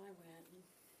so I went,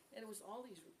 and it was all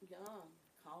these young,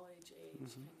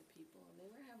 college-age kind of people, and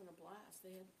they were having a blast.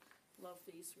 They had Love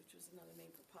Feast, which was another name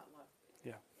for potluck.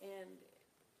 Yeah.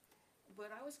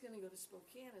 But I was going to go to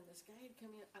Spokane, and this guy had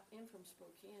come in from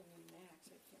Spokane named Max.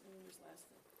 I can't remember his last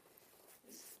name.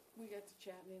 We got to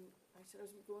chatting, and I said, I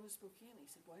was going to Spokane. He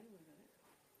said, why do you want to go there?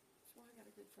 I said, well, I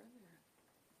got a good friend there.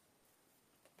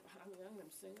 I'm young,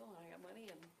 I'm single, I got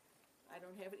money, and I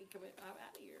don't have any commitment. I'm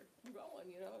out of here. I'm going,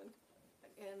 you know.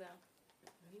 And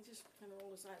he just kind of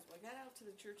rolled his eyes. Well, I got out to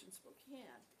the church in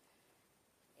Spokane,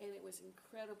 and it was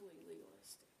incredibly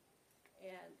legalistic.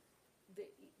 And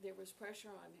there was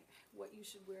pressure on what you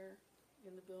should wear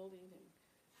in the building and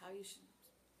how you should,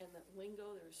 and the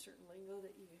lingo, there was certain lingo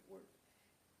that you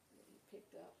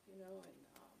picked up, you know, and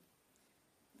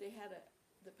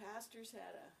the pastors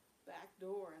had a back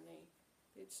door, and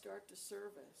they'd start the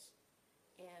service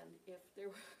And if there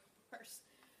were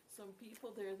some people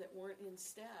there that weren't in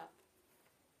step,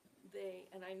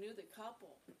 and I knew the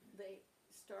couple, they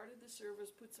started the service,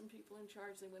 put some people in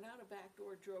charge, they went out a back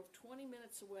door, drove 20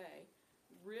 minutes away,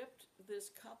 ripped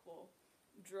this couple,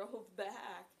 drove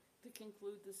back to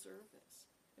conclude the service.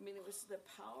 I mean, it was the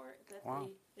power that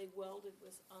they welded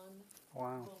was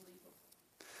unbelievable.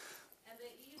 And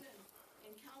they even,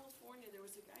 in California, there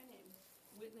was a guy named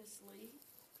Witness Lee,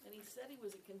 and he said he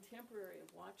was a contemporary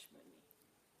of Watchman Nee.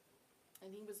 And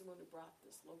he was the one who brought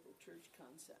this local church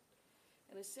concept.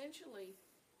 And essentially,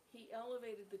 he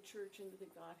elevated the church into the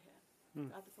Godhead.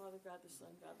 God the Father, God the Son,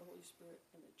 God the Holy Spirit,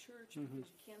 and the church, because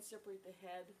you can't separate the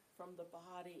head from the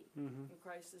body, and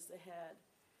Christ is the head.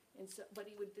 And so, but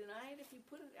he would deny it if you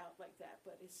put it out like that,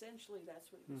 but essentially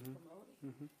that's what he was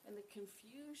promoting. And the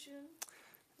confusion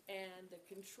and the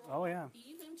control,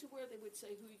 even to where they would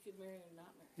say who you could marry or not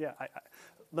marry. Yeah,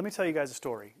 let me tell you guys a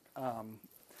story.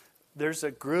 There's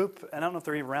a group, and I don't know if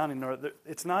they're even around anymore.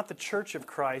 It's not the Church of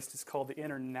Christ. It's called the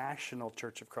International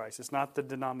Church of Christ. It's not the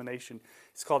denomination.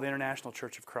 It's called the International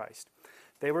Church of Christ.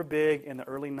 They were big in the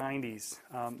early 90s.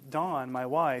 Dawn, my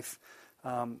wife,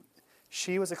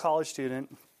 she was a college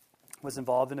student, was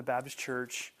involved in a Baptist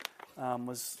church,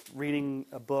 was reading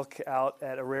a book out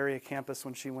at Auraria campus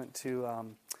when she went to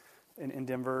in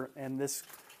Denver, and this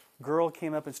girl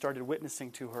came up and started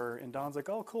witnessing to her, and Dawn's like,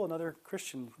 oh, cool, another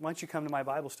Christian. Why don't you come to my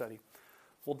Bible study?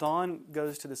 Well, Dawn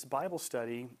goes to this Bible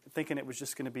study thinking it was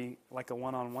just going to be like a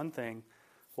one-on-one thing.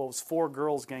 Well, it was 4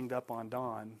 girls ganged up on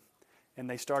Dawn, and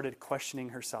they started questioning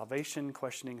her salvation,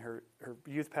 questioning her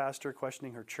youth pastor,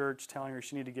 questioning her church, telling her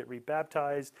she needed to get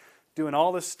rebaptized, doing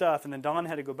all this stuff. And then Dawn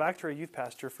had to go back to her youth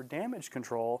pastor for damage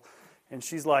control, and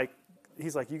he's like,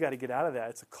 you got to get out of that.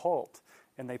 It's a cult.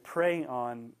 And they prey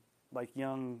on like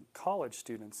young college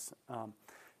students.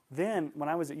 Then, when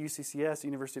I was at UCCS,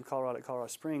 University of Colorado at Colorado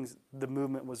Springs, the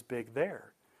movement was big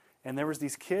there. And there was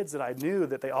these kids that I knew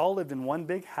that they all lived in one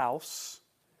big house,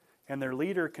 and their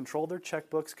leader controlled their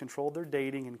checkbooks, controlled their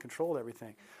dating, and controlled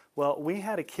everything. Well, we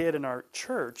had a kid in our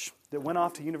church that went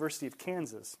off to University of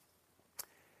Kansas,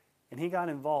 and he got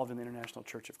involved in the International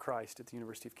Church of Christ at the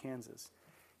University of Kansas.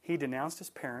 He denounced his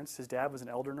parents. His dad was an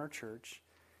elder in our church.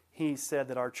 He said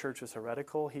that our church was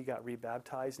heretical. He got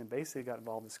rebaptized and basically got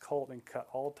involved in this cult and cut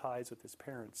all ties with his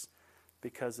parents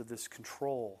because of this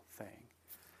control thing.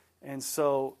 And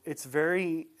so it's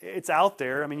out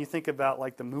there. I mean, you think about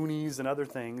like the Moonies and other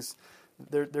things.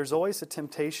 There's always a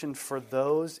temptation for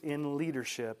those in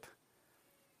leadership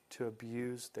to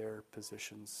abuse their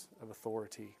positions of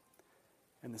authority.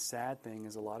 And the sad thing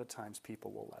is a lot of times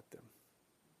people will let them.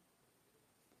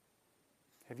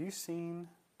 Have you seen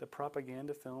the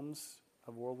propaganda films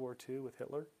of World War II with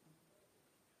Hitler?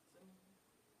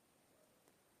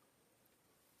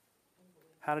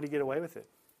 How did he get away with it?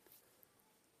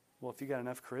 Well, if you got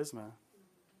enough charisma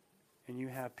and you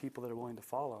have people that are willing to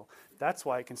follow. That's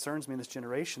why it concerns me in this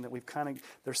generation that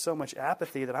there's so much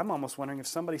apathy that I'm almost wondering if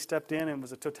somebody stepped in and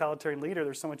was a totalitarian leader,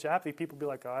 there's so much apathy, people be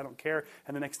like, oh, I don't care.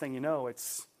 And the next thing you know,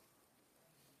 it's,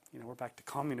 we're back to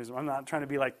communism. I'm not trying to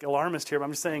be like alarmist here, but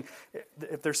I'm just saying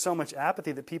if there's so much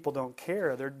apathy that people don't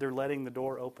care, they're letting the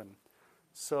door open.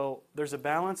 So there's a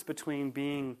balance between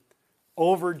being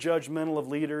over-judgmental of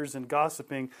leaders and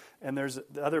gossiping, and there's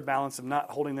the other balance of not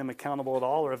holding them accountable at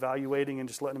all or evaluating and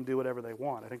just letting them do whatever they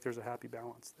want. I think there's a happy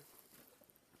balance there.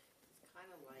 It's kind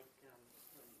of like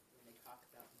when they talk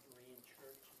about the Berean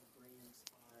church, and the Bereans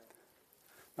are...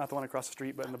 Not the one across the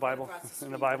street, but in the Bible.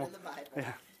 In the Bible.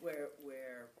 Yeah. Where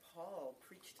Paul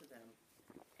preached to them,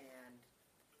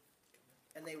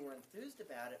 and they were enthused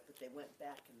about it, but they went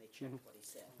back and they checked what he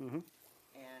said. Mm-hmm.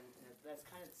 And that's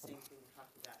kind of the same thing we're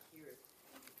talking about here. If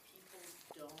people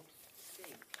don't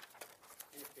think,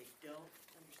 and if they don't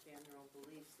understand their own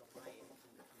beliefs, they'll buy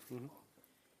anything that comes along.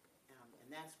 And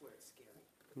that's where it's scary.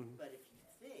 But if you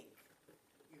think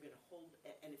you're going to hold,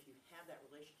 and if you have that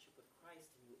relationship with Christ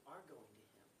and you are going to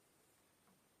Him,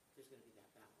 there's going to be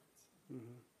that balance.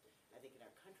 I think in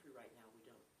our country right now, we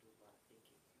don't do a lot of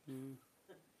thinking.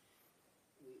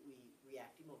 We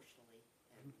react emotionally,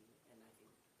 and I think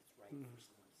it's right for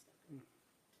someone to step in to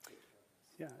take care of us.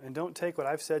 Yeah, and don't take what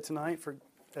I've said tonight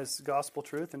as gospel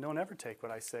truth, and don't ever take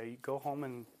what I say. Go home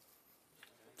and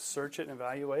search it and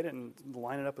evaluate it and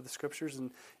line it up with the scriptures,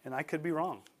 and I could be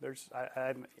wrong.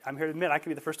 I'm here to admit I could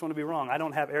be the first one to be wrong. I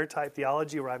don't have airtight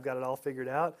theology where I've got it all figured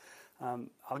out.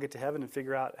 I'll get to heaven and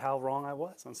figure out how wrong I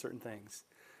was on certain things.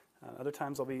 Other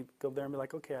times I'll go there and be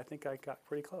like, okay, I think I got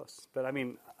pretty close. But I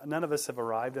mean, none of us have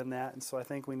arrived in that, and so I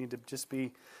think we need to just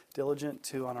be diligent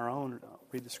to, on our own,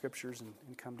 read the scriptures and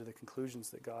come to the conclusions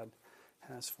that God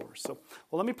has for us. So,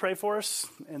 well, let me pray for us,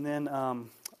 and then I'll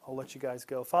let you guys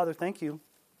go. Father, thank you.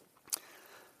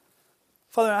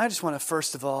 Father, I just want to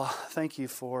first of all thank you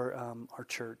for our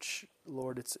church.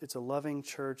 Lord, it's a loving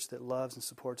church that loves and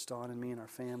supports Dawn and me and our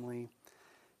family.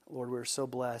 Lord, we're so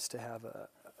blessed to have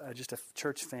just a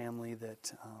church family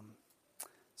that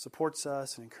supports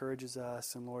us and encourages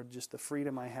us. And Lord, just the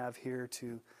freedom I have here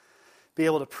to be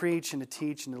able to preach and to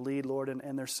teach and to lead, Lord.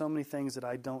 And there's so many things that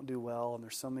I don't do well, and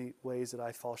there's so many ways that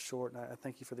I fall short. And I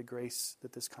thank you for the grace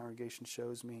that this congregation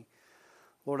shows me.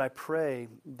 Lord, I pray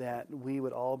that we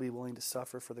would all be willing to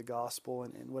suffer for the gospel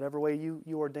in whatever way you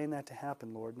ordain that to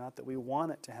happen, Lord. Not that we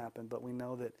want it to happen, but we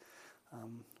know that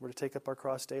we're to take up our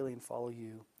cross daily and follow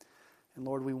you. And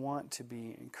Lord, we want to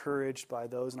be encouraged by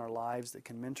those in our lives that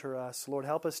can mentor us. Lord,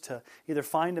 help us to either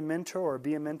find a mentor or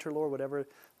be a mentor, Lord, whatever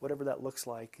that looks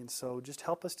like. And so just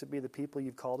help us to be the people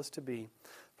you've called us to be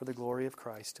for the glory of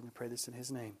Christ. And we pray this in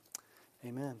His name.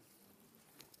 Amen.